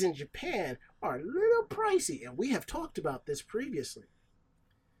DVDs in Japan are a little pricey, and we have talked about this previously.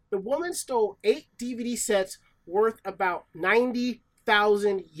 The woman stole 8 DVD sets worth about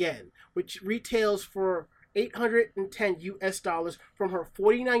 90,000 yen, which retails for $810 from her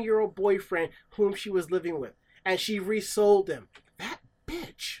 49-year-old boyfriend whom she was living with, and she resold them. That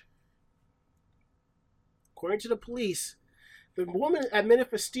bitch. According to the police, the woman admitted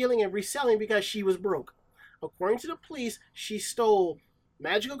for stealing and reselling because she was broke. According to the police, she stole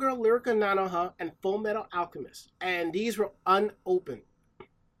Magical Girl Lyrica Nanoha and Full Metal Alchemist, and these were unopened.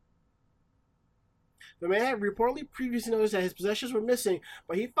 The man had reportedly previously noticed that his possessions were missing,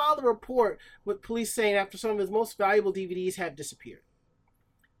 but he filed a report with police saying after some of his most valuable DVDs had disappeared.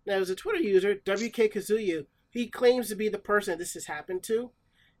 Now, there's a Twitter user, WK Kazuyu. He claims to be the person this has happened to.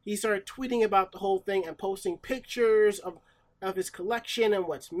 He started tweeting about the whole thing and posting pictures of his collection and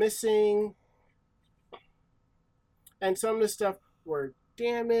what's missing. And some of the stuff were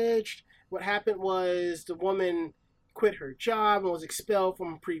damaged. What happened was the woman quit her job and was expelled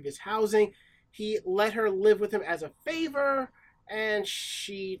from previous housing. He let her live with him as a favor, and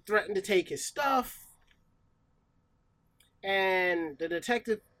she threatened to take his stuff. And the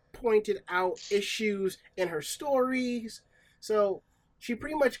detective pointed out issues in her stories. So she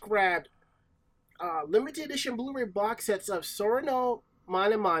pretty much grabbed limited edition Blu-ray box sets of Sorano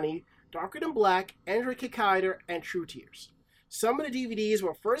Manemani, Darker Than Black, Android Kikaider, and True Tears. Some of the DVDs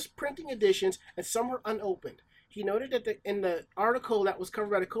were first printing editions, and some were unopened. He noted that in the article that was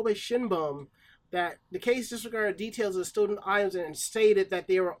covered by the Kobe Shinbun, that the case disregarded details of the stolen items and stated that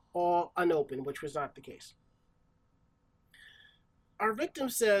they were all unopened, which was not the case. Our victim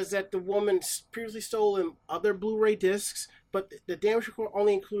says that the woman previously stolen other Blu-ray discs, but the damage report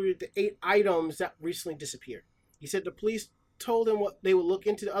only included the 8 items that recently disappeared. He said the police told him what they would look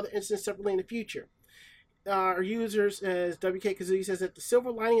into the other incidents separately in the future. Our users, as WK Kazuki says, that the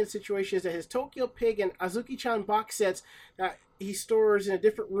silver lining of the situation is that his Tokyo Pig and Azuki-chan box sets that he stores in a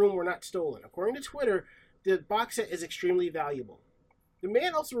different room were not stolen. According to Twitter, the box set is extremely valuable. The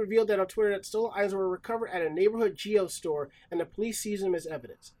man also revealed that on Twitter that stolen items were recovered at a neighborhood Geo store, and the police seized them as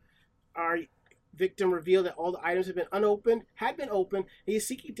evidence. Our victim revealed that all the items had been opened, and he is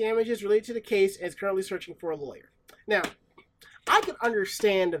seeking damages related to the case and is currently searching for a lawyer. Now, I can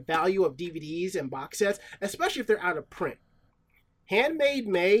understand the value of DVDs and box sets, especially if they're out of print. Handmade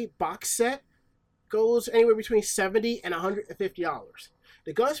May box set goes anywhere between $70 and $150.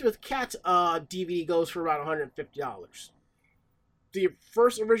 The Gunsmith Cats DVD goes for about $150. The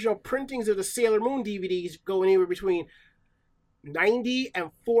first original printings of the Sailor Moon DVDs go anywhere between $90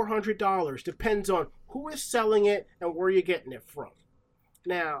 and $400. Depends on who is selling it and where you're getting it from.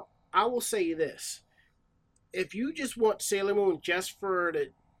 Now, I will say this. If you just want Sailor Moon just for the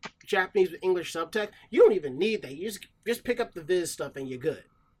Japanese with English subtext, you don't even need that. You just pick up the Viz stuff and you're good.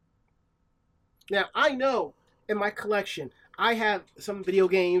 Now, I know in my collection, I have some video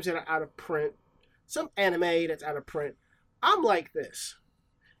games that are out of print, some anime that's out of print. I'm like this.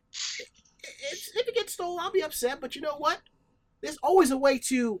 If it gets stolen, I'll be upset, but you know what? There's always a way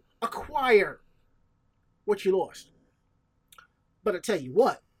to acquire what you lost. But I tell you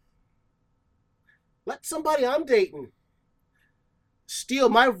what, let somebody I'm dating steal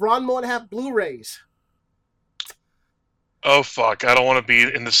my Ranma and a half Blu-rays. Oh, fuck. I don't want to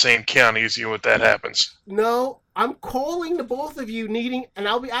be in the same county as you when that happens. No, I'm calling the both of you and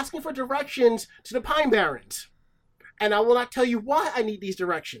I'll be asking for directions to the Pine Barrens. And I will not tell you why I need these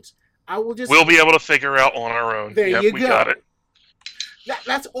directions. I will just... We'll be able to figure out on our own. There you go. We got it.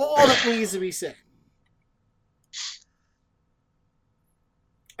 That's all that needs to be said.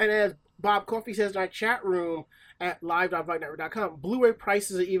 And as Bob Coffey says in our chat room at live.vitnetwork.com, Blu-ray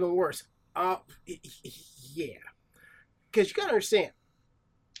prices are even worse. Yeah. Because you got to understand,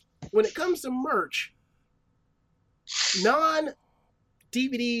 when it comes to merch,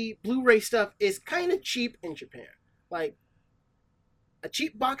 non-DVD Blu-ray stuff is kind of cheap in Japan. Like, a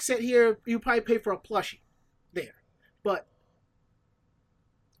cheap box set here, you probably pay for a plushie there. But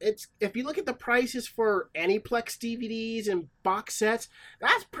if you look at the prices for Aniplex DVDs and box sets,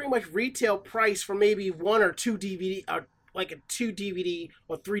 that's pretty much retail price for maybe one or two DVD, or like a 2 DVD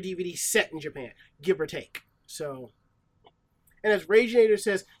or 3 DVD set in Japan, give or take. So, And as Raginator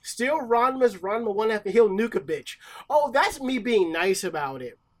says, still Ranma's Ranma one after he'll nuke a bitch. Oh, that's me being nice about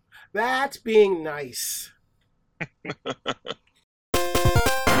it. That's being nice.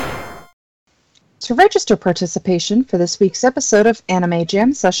 To register participation for this week's episode of Anime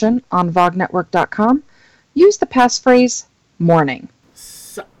Jam Session on VogNetwork.com, use the passphrase morning.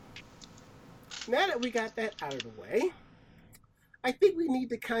 So, now that we got that out of the way, I think we need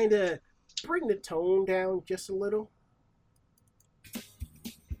to kind of bring the tone down just a little.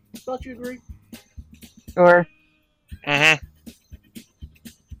 Don't you agree? Or Mm-hmm.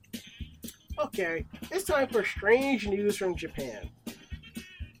 Okay, it's time for strange news from Japan.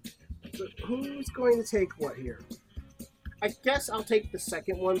 So who's going to take what here? I guess I'll take the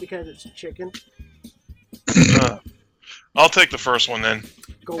second one because it's chicken. I'll take the first one then.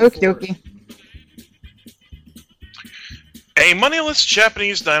 Go okie for it. dokie. A moneyless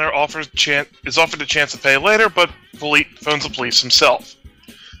Japanese diner is offered a chance to pay later, but phones the police himself.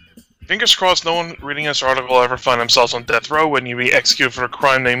 Fingers crossed no one reading this article will ever find themselves on death row when you be executed for a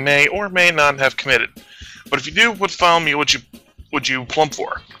crime they may or may not have committed. But if you do, what foul meal would you plump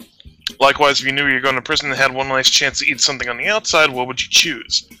for? Likewise, if you knew you were going to prison and had one nice chance to eat something on the outside, what would you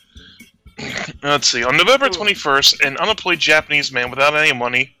choose? Let's see. On November 21st, an unemployed Japanese man without any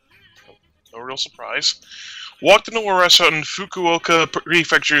money, no real surprise, walked into a restaurant in Fukuoka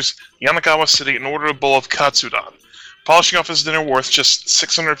Prefecture's Yanagawa City and ordered a bowl of katsudon, polishing off his dinner worth just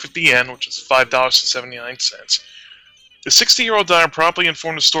 650 yen, which is $5.79. The 60-year-old diner promptly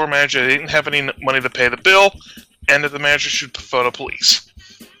informed the store manager that he didn't have any money to pay the bill, and that the manager should phone the police.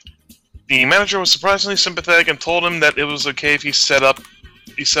 The manager was surprisingly sympathetic and told him that it was okay if he settled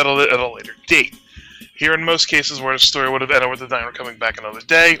it at a later date. Here, in most cases where the story would have ended with the diner coming back another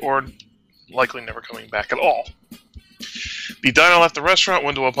day, or likely never coming back at all. The diner left the restaurant,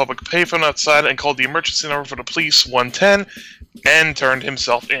 went to a public payphone outside, and called the emergency number for the police, 110, and turned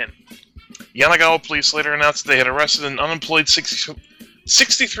himself in. Yanagawa police later announced that they had arrested an unemployed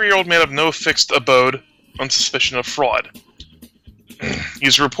 63-year-old man of no fixed abode on suspicion of fraud. He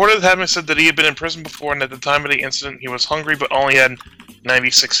was reported as having said that he had been in prison before, and at the time of the incident he was hungry but only had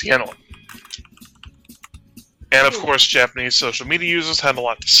 96 yen on. And of course, Japanese social media users had a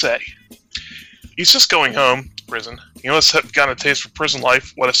lot to say. He's just going home, prison. He must have gotten a taste for prison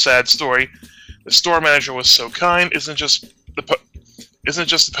life. What a sad story. The store manager was so kind. Isn't just the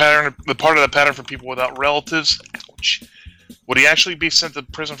pattern, the part of the pattern for people without relatives? Ouch. Would he actually be sent to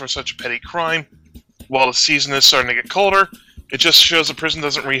prison for such a petty crime? While the season is starting to get colder, it just shows the prison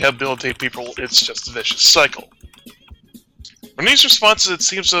doesn't rehabilitate people. It's just a vicious cycle. From these responses, it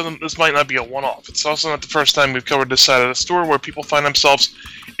seems that this might not be a one-off. It's also not the first time we've covered this side of the store where people find themselves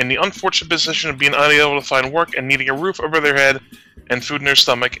in the unfortunate position of being unable to find work and needing a roof over their head and food in their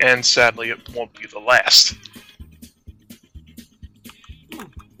stomach, and sadly, it won't be the last.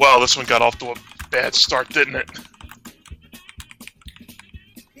 Well, this one got off to a bad start, didn't it?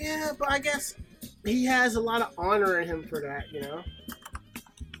 Yeah, but I guess he has a lot of honor in him for that, you know?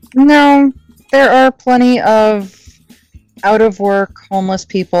 No, there are plenty of out-of-work, homeless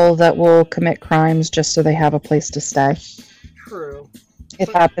people that will commit crimes just so they have a place to stay. True. It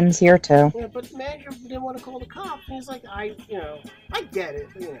happens here, too. Yeah, but the manager didn't want to call the cops. And he's like, I get it.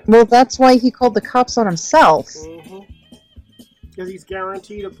 You know. Well, that's why he called the cops on himself. Because he's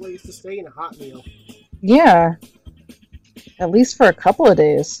guaranteed a place to stay and a hot meal. Yeah. At least for a couple of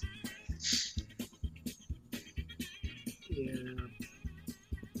days. Yeah.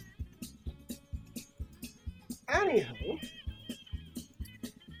 Anyhow,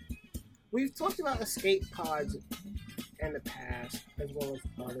 we've talked about escape pods in the past, as well as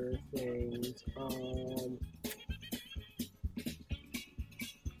other things.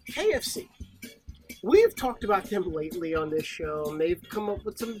 KFC. We've talked about them lately on this show, and they've come up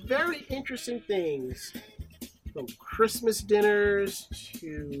with some very interesting things. From Christmas dinners,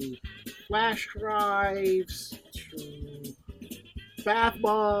 to flash drives, to bath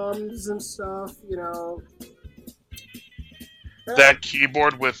bombs and stuff, you know. That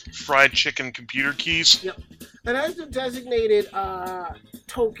keyboard with fried chicken computer keys? Yep. And as a designated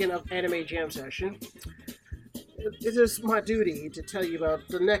token of Anime Jam Session, it is my duty to tell you about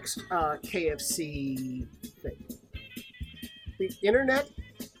the next KFC thing. The Internet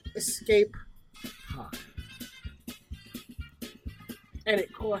Escape Pod. And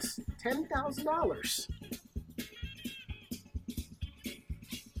it costs $10,000.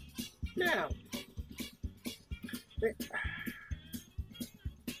 Now,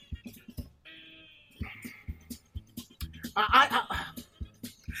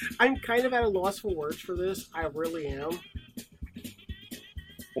 I'm kind of at a loss for words for this. I really am.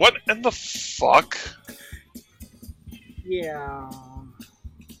 What in the fuck? Yeah.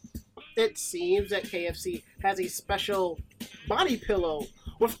 It seems that KFC has a special body pillow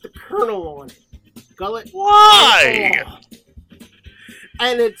with the Colonel on it. Gullet. Why?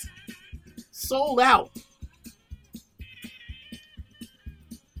 And it's sold out.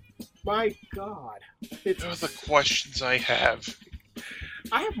 My God. Those are the questions I have.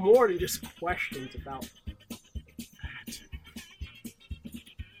 I have more than just questions about that.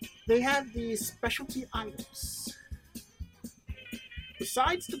 They have these specialty items.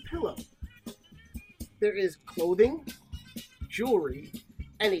 Besides the pillow, there is clothing, jewelry,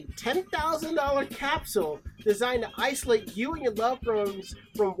 and a $10,000 capsule designed to isolate you and your loved ones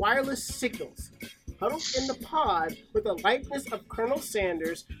from wireless signals. Huddled in the pod with the likeness of Colonel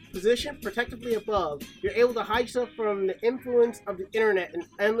Sanders positioned protectively above, you're able to hide yourself from the influence of the internet and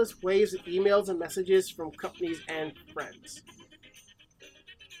endless waves of emails and messages from companies and friends.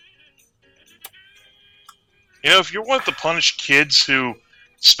 You know, if you want to punish kids who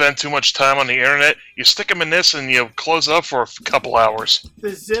spend too much time on the internet, you stick them in this and you close it up for a couple hours. The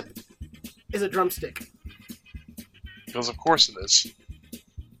zip is a drumstick. Because of course it is.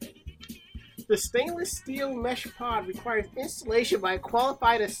 The stainless steel mesh pod requires installation by a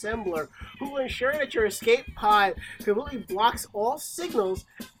qualified assembler who will ensure that your escape pod completely blocks all signals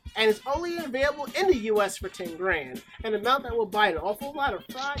and is only available in the US for $10,000, an amount that will buy an awful lot of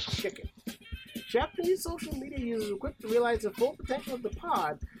fried chicken. Japanese social media users were quick to realize the full potential of the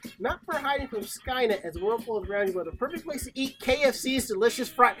pod, not for hiding from Skynet as the world falls around you, but the perfect place to eat KFC's delicious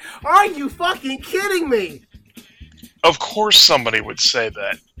fried. Are you fucking kidding me? Of course somebody would say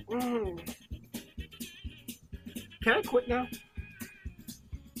that. Can I quit now?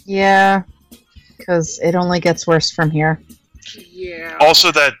 Yeah, because it only gets worse from here. Yeah.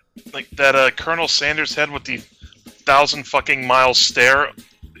 Also, that Colonel Sanders head with the 1,000 fucking mile stare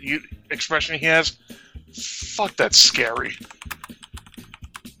expression he has. Fuck, that's scary.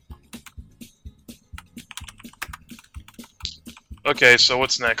 Okay, so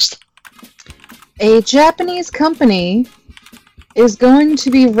what's next? A Japanese company is going to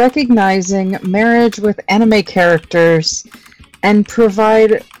be recognizing marriage with anime characters and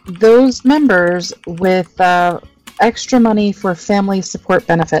provide those members with extra money for family support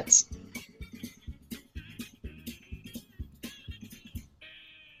benefits.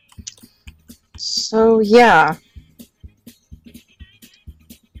 So, yeah.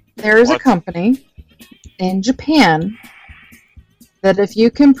 There is a company in Japan that if you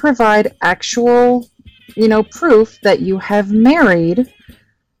can provide actual, proof that you have married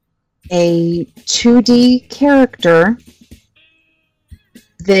a 2D character,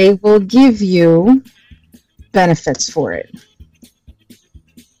 they will give you benefits for it.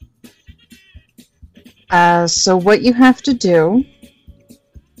 So what you have to do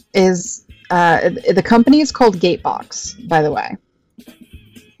is, the company is called Gatebox, by the way.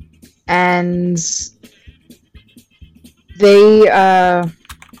 And they,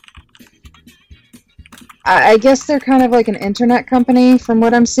 I guess they're kind of like an internet company from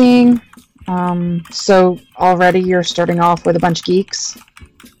what I'm seeing. So already you're starting off with a bunch of geeks.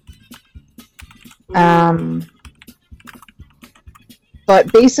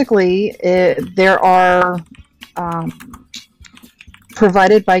 But basically, there are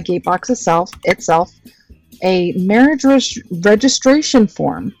provided by Gatebox itself a marriage registration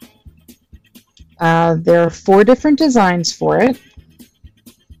form. There are 4 different designs for it.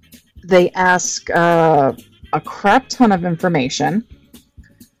 They ask a crap ton of information,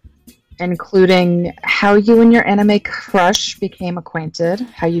 including how you and your anime crush became acquainted,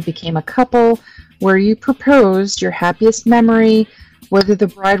 how you became a couple, where you proposed, your happiest memory, whether the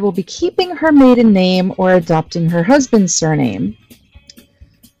bride will be keeping her maiden name or adopting her husband's surname.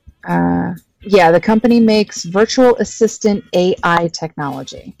 The company makes virtual assistant AI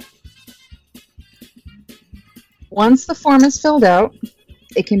technology. Once the form is filled out,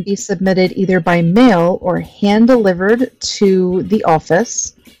 it can be submitted either by mail or hand-delivered to the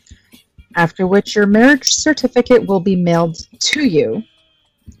office, after which your marriage certificate will be mailed to you.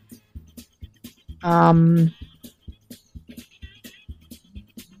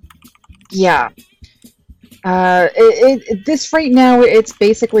 This right now, it's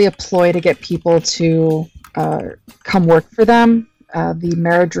basically a ploy to get people to come work for them. The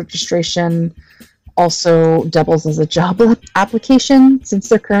marriage registration also doubles as a job application since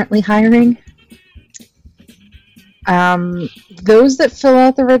they're currently hiring. Those that fill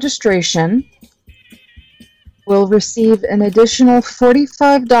out the registration will receive an additional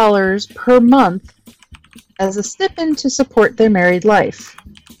 $45 per month as a stipend to support their married life.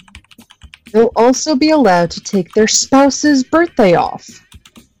 They'll also be allowed to take their spouse's birthday off.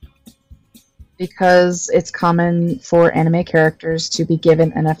 because it's common for anime characters to be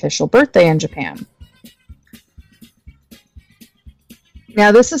given an official birthday in Japan.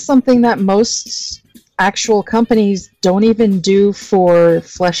 Now, this is something that most actual companies don't even do for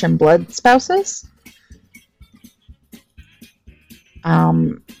flesh and blood spouses.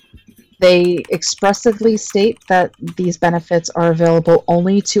 They expressly state that these benefits are available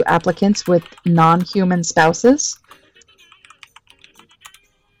only to applicants with non-human spouses.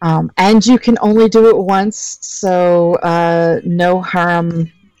 And you can only do it once, so no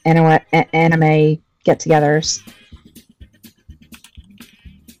harem anime get-togethers.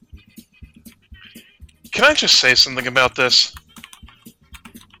 Can I just say something about this?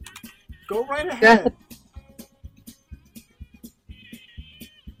 Go right ahead.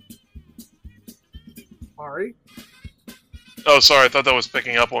 Ari? Oh, sorry, I thought that was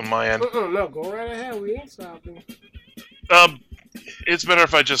picking up on my end. No, go right ahead. We ain't stopping. It's better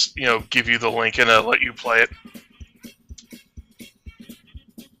if I just, give you the link and let you play it.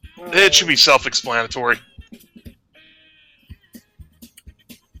 It should be self-explanatory.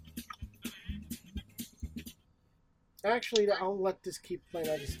 Actually, I'll let this keep playing.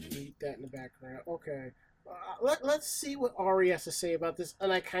 I'll just delete that in the background. Okay. Let's see what Ari has to say about this,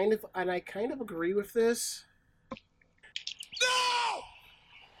 and I kind of agree with this. No!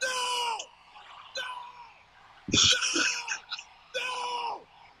 No! No! No!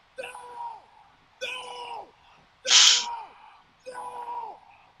 No! No! No! No!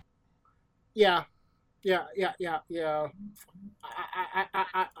 Yeah.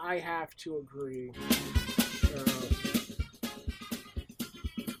 I have to agree.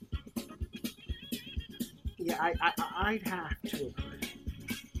 I'd have to agree.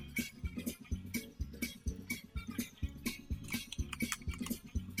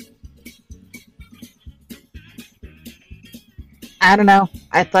 I don't know.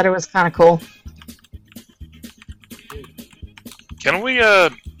 I thought it was kind of cool. Can we,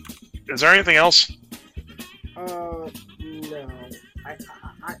 is there anything else? No.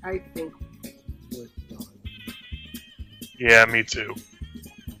 I think we're done. Yeah, me too.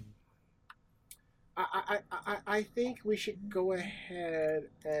 I think we should go ahead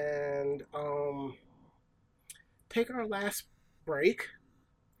and take our last break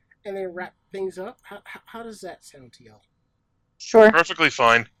and then wrap things up. How does that sound to y'all? Sure. Perfectly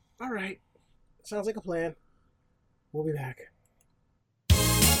fine. All right. Sounds like a plan. We'll be back.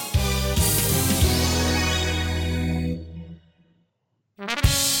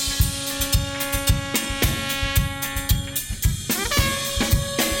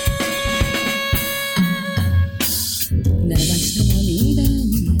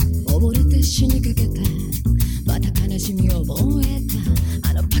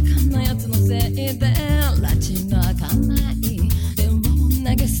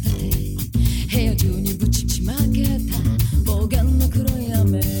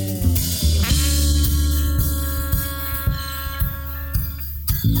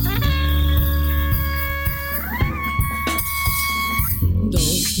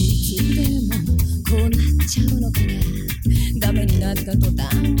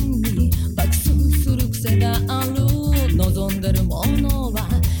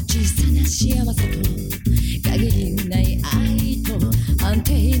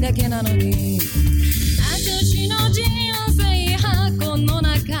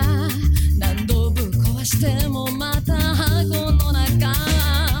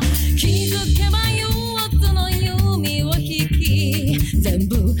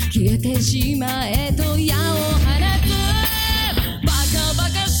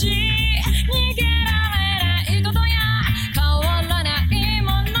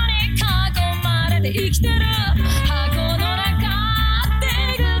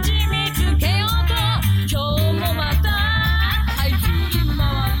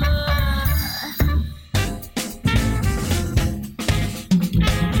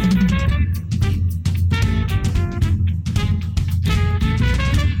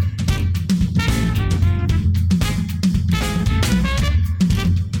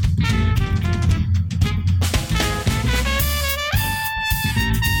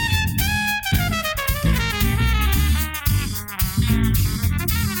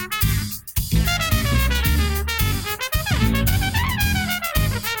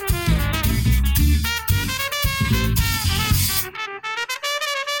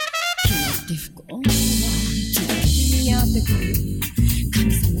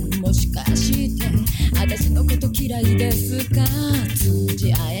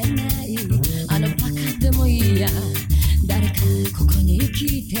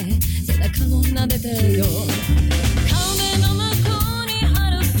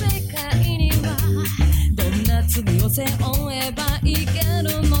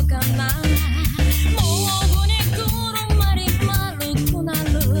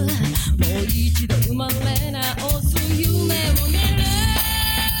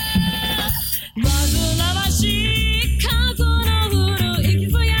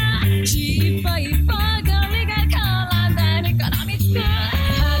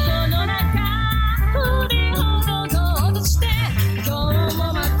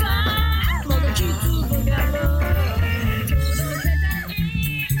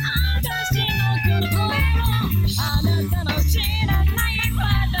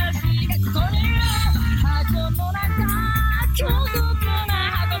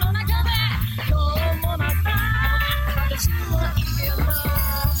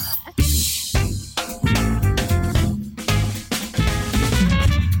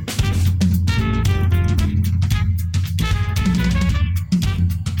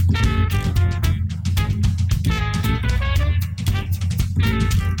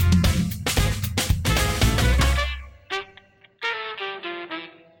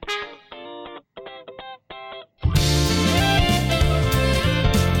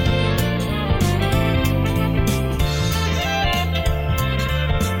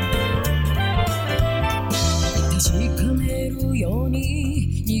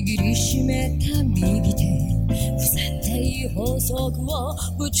 しめた右手不絶対法則を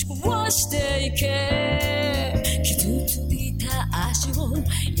ぶち壊していけ傷ついた足を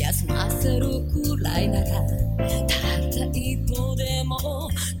休ませるくらいならたった一歩でもこ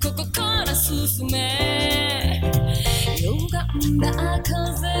こから進め歪んだ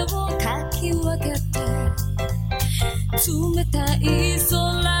風をかき分けて冷たい空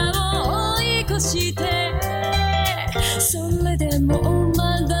を追い越してそれでも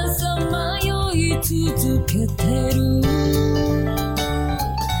まださまよい続けてる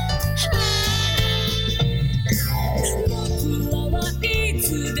僕らはい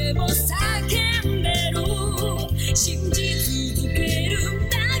つでも叫んでる信じ続ける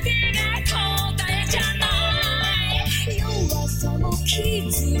だけが答えじゃない弱さも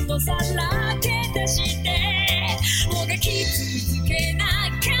傷もさらけ出してもがき続けな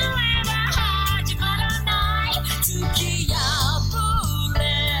ければ始まらない突き破れ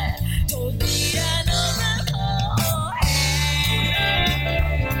扉の向こうへ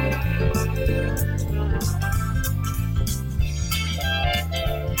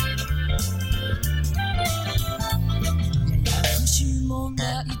腰問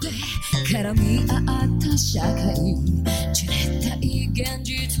題で絡み合った社会じれったい現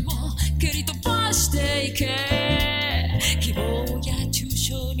実を蹴り飛ばしていけ希望や抽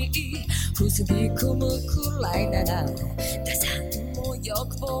象に防ぎ込むくらいなら打算も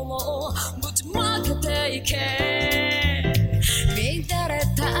欲望もぶちまけていけ乱れ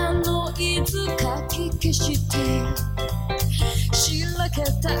たノイズかき消してしらけ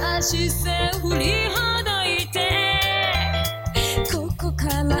た視線振りほどいてここか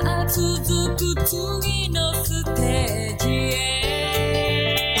ら続く次のステージへ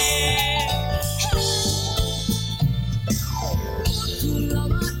僕らは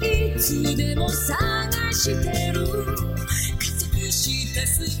いつでも探してる加速した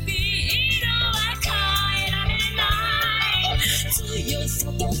スピードは変えられない強さ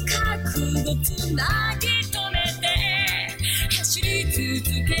と覚悟つなぎ止めて走り続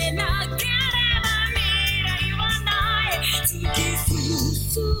けなければ未来はない突き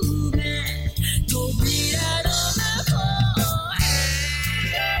進め扉の向こうへ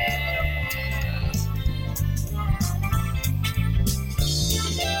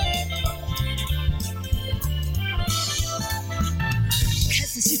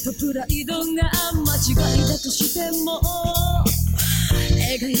風しとプライドが間違いだとしても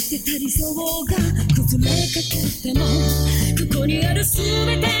描いてた理想が崩れかけてもここにある全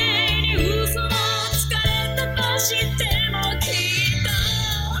てに嘘のつかれたとしてもきっと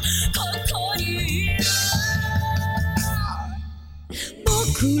ここにいる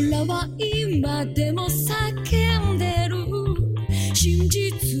僕らは今でも叫んでる信じ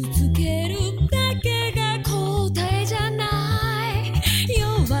続けるだけが答えじゃない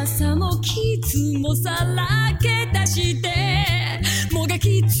弱さも傷もさらけ出してもが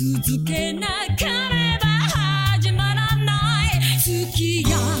き続けなければ始まらない突き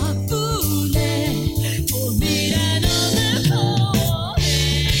破れ扉の向こうへ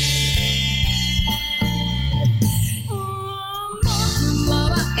僕ら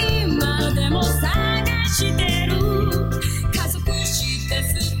は今でも探してる加速してス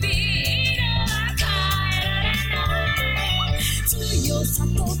ピードは変えられない強さと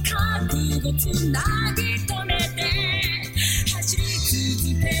覚悟つなぎ止めて走り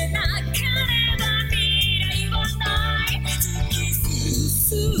続けなければ未来はない突き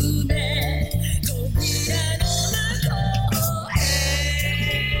進め扉の向こうへ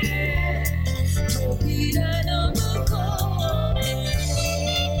扉の向こうへ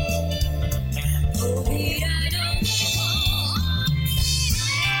扉の向こうへ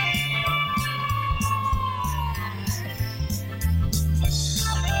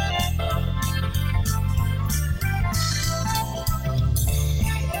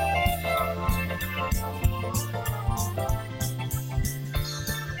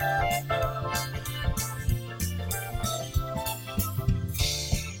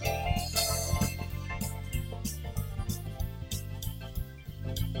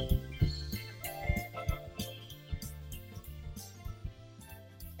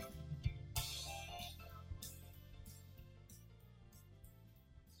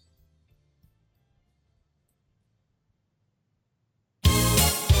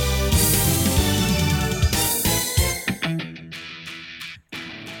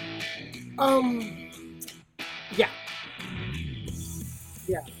Yeah.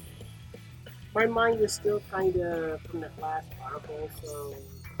 Yeah. My mind is still kind of from that last article,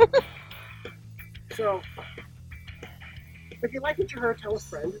 so if you like what you heard, tell a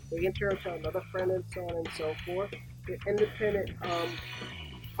friend. They in turn tell another friend, and so on and so forth. The independent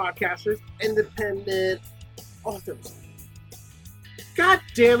podcasters, independent authors. God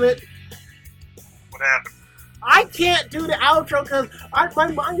damn it! What happened? I can't do the outro because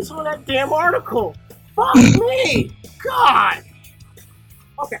my mind is on that damn article. Fuck me! God!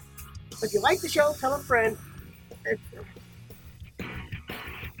 Okay. If you like the show, tell a friend.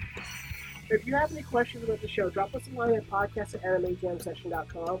 If you have any questions about the show, drop us a line at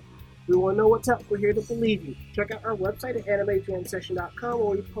podcast@animejamsession.com. We want to know what's up. We're here to believe you. Check out our website at animejamsession.com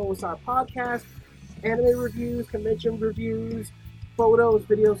where we post our podcast, anime reviews, convention reviews, photos,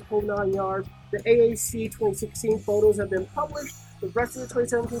 videos, the whole 9 yards. The AAC 2016 photos have been published. The rest of the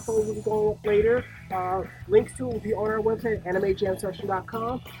 2017 photos will be going up later. Links to it will be on our website at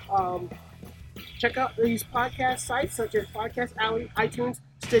animejamsession.com. Check out these podcast sites such as Podcast Alley, iTunes,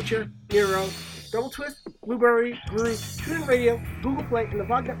 Stitcher, Nero, Double Twist, Blueberry, Groove, TuneIn Radio, Google Play, and the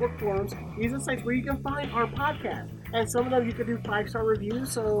VOG Network forums. These are sites where you can find our podcast. And some of them you can do 5-star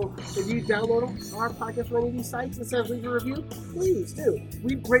reviews. So if you download our podcast from any of these sites and says leave a review, please do.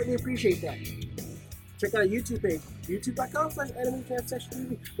 We'd greatly appreciate that. Check out our YouTube page,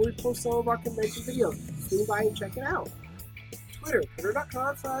 youtube.com/AnimeJamSessionTV, where we post some of our convention videos. Swing by and check it out. Twitter,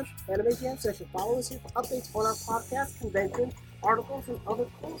 twitter.com/AnimeJamSession. Follow us here for updates on our podcast, convention, articles, and other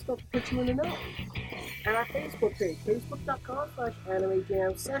cool stuff to put you in the know. And our Facebook page,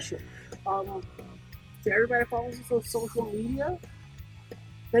 facebook.com/AnimeJamSession. To everybody that follows us on social media,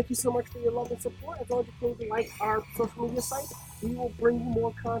 thank you so much for your love and support. As long as you continue to like our social media sites, we will bring you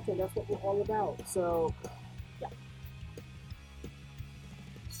more content. That's what we're all about. So, yeah.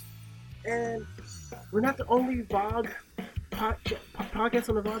 And we're not the only VOG podcast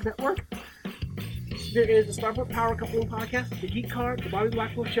on the VOG Network. There is the Starport Power Company podcast, the Geek Card, the Bobby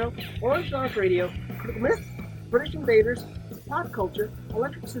Blackwood Show, Orange Dog Radio, Critical Myth, British Invaders, Pop Culture,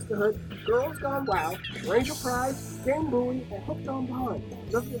 Electric Sisterhood, Girls Gone Wild, Ranger Pride, Game Bowie, and Hooked on Bond.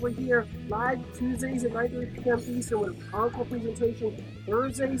 Don't forget we're here live Tuesdays at 9:30 p.m. Eastern with an encore presentation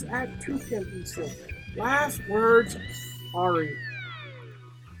Thursdays at 2 p.m. Eastern. Last words, Ari.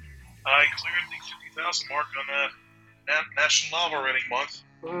 I cleared the 50,000 mark on the National Novel Reading Month.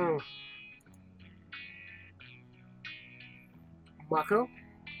 Mako?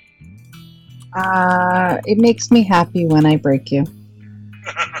 It makes me happy when I break you.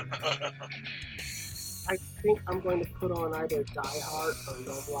 I think I'm going to put on either Die Hard or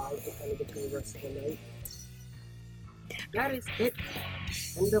Love Live to kind of get through the rest of the night. That is it.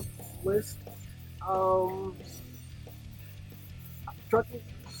 End of list.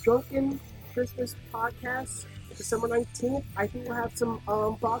 Drunken Christmas podcast, December 19th. I think we'll have some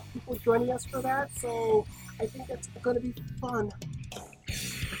VOG people joining us for that, so I think that's going to be fun. I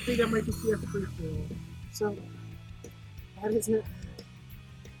think that might just be a free for all. So, that is it.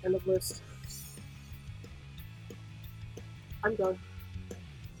 End of list. I'm done.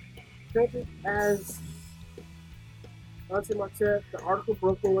 Granted, as Dante Mark said, the article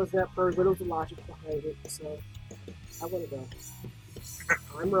broke me was that bird, but it was the logic behind it, so I want to go.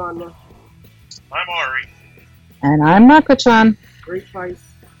 I'm Ranma. I'm Ari. And I'm Mako-chan. Great fight.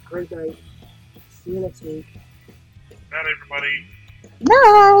 Great night. See you next week. Night, everybody.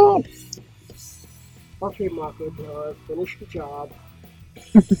 No! Okay, Mako-chan. Finish the job.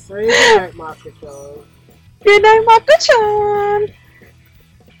 Say goodnight, Mako-chan. Good night, Mako-chan!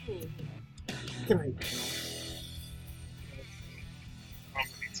 Good night.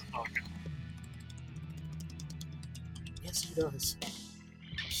 Yes, he does.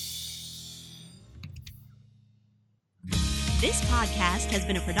 This podcast has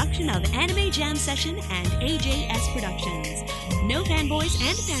been a production of Anime Jam Session and AJS Productions. No fanboys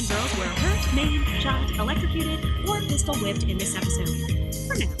and fangirls were hurt, maimed, shot, electrocuted, or pistol whipped in this episode.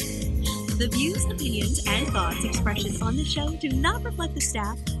 For now. The views, opinions, and thoughts expressed on the show do not reflect the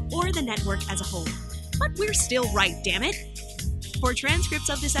staff or the network as a whole. But we're still right, damn it! For transcripts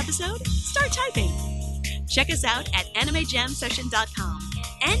of this episode, start typing. Check us out at animejamsession.com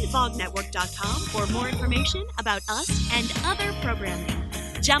and vognetwork.com for more information about us and other programming.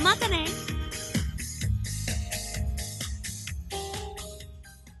 Jamatane!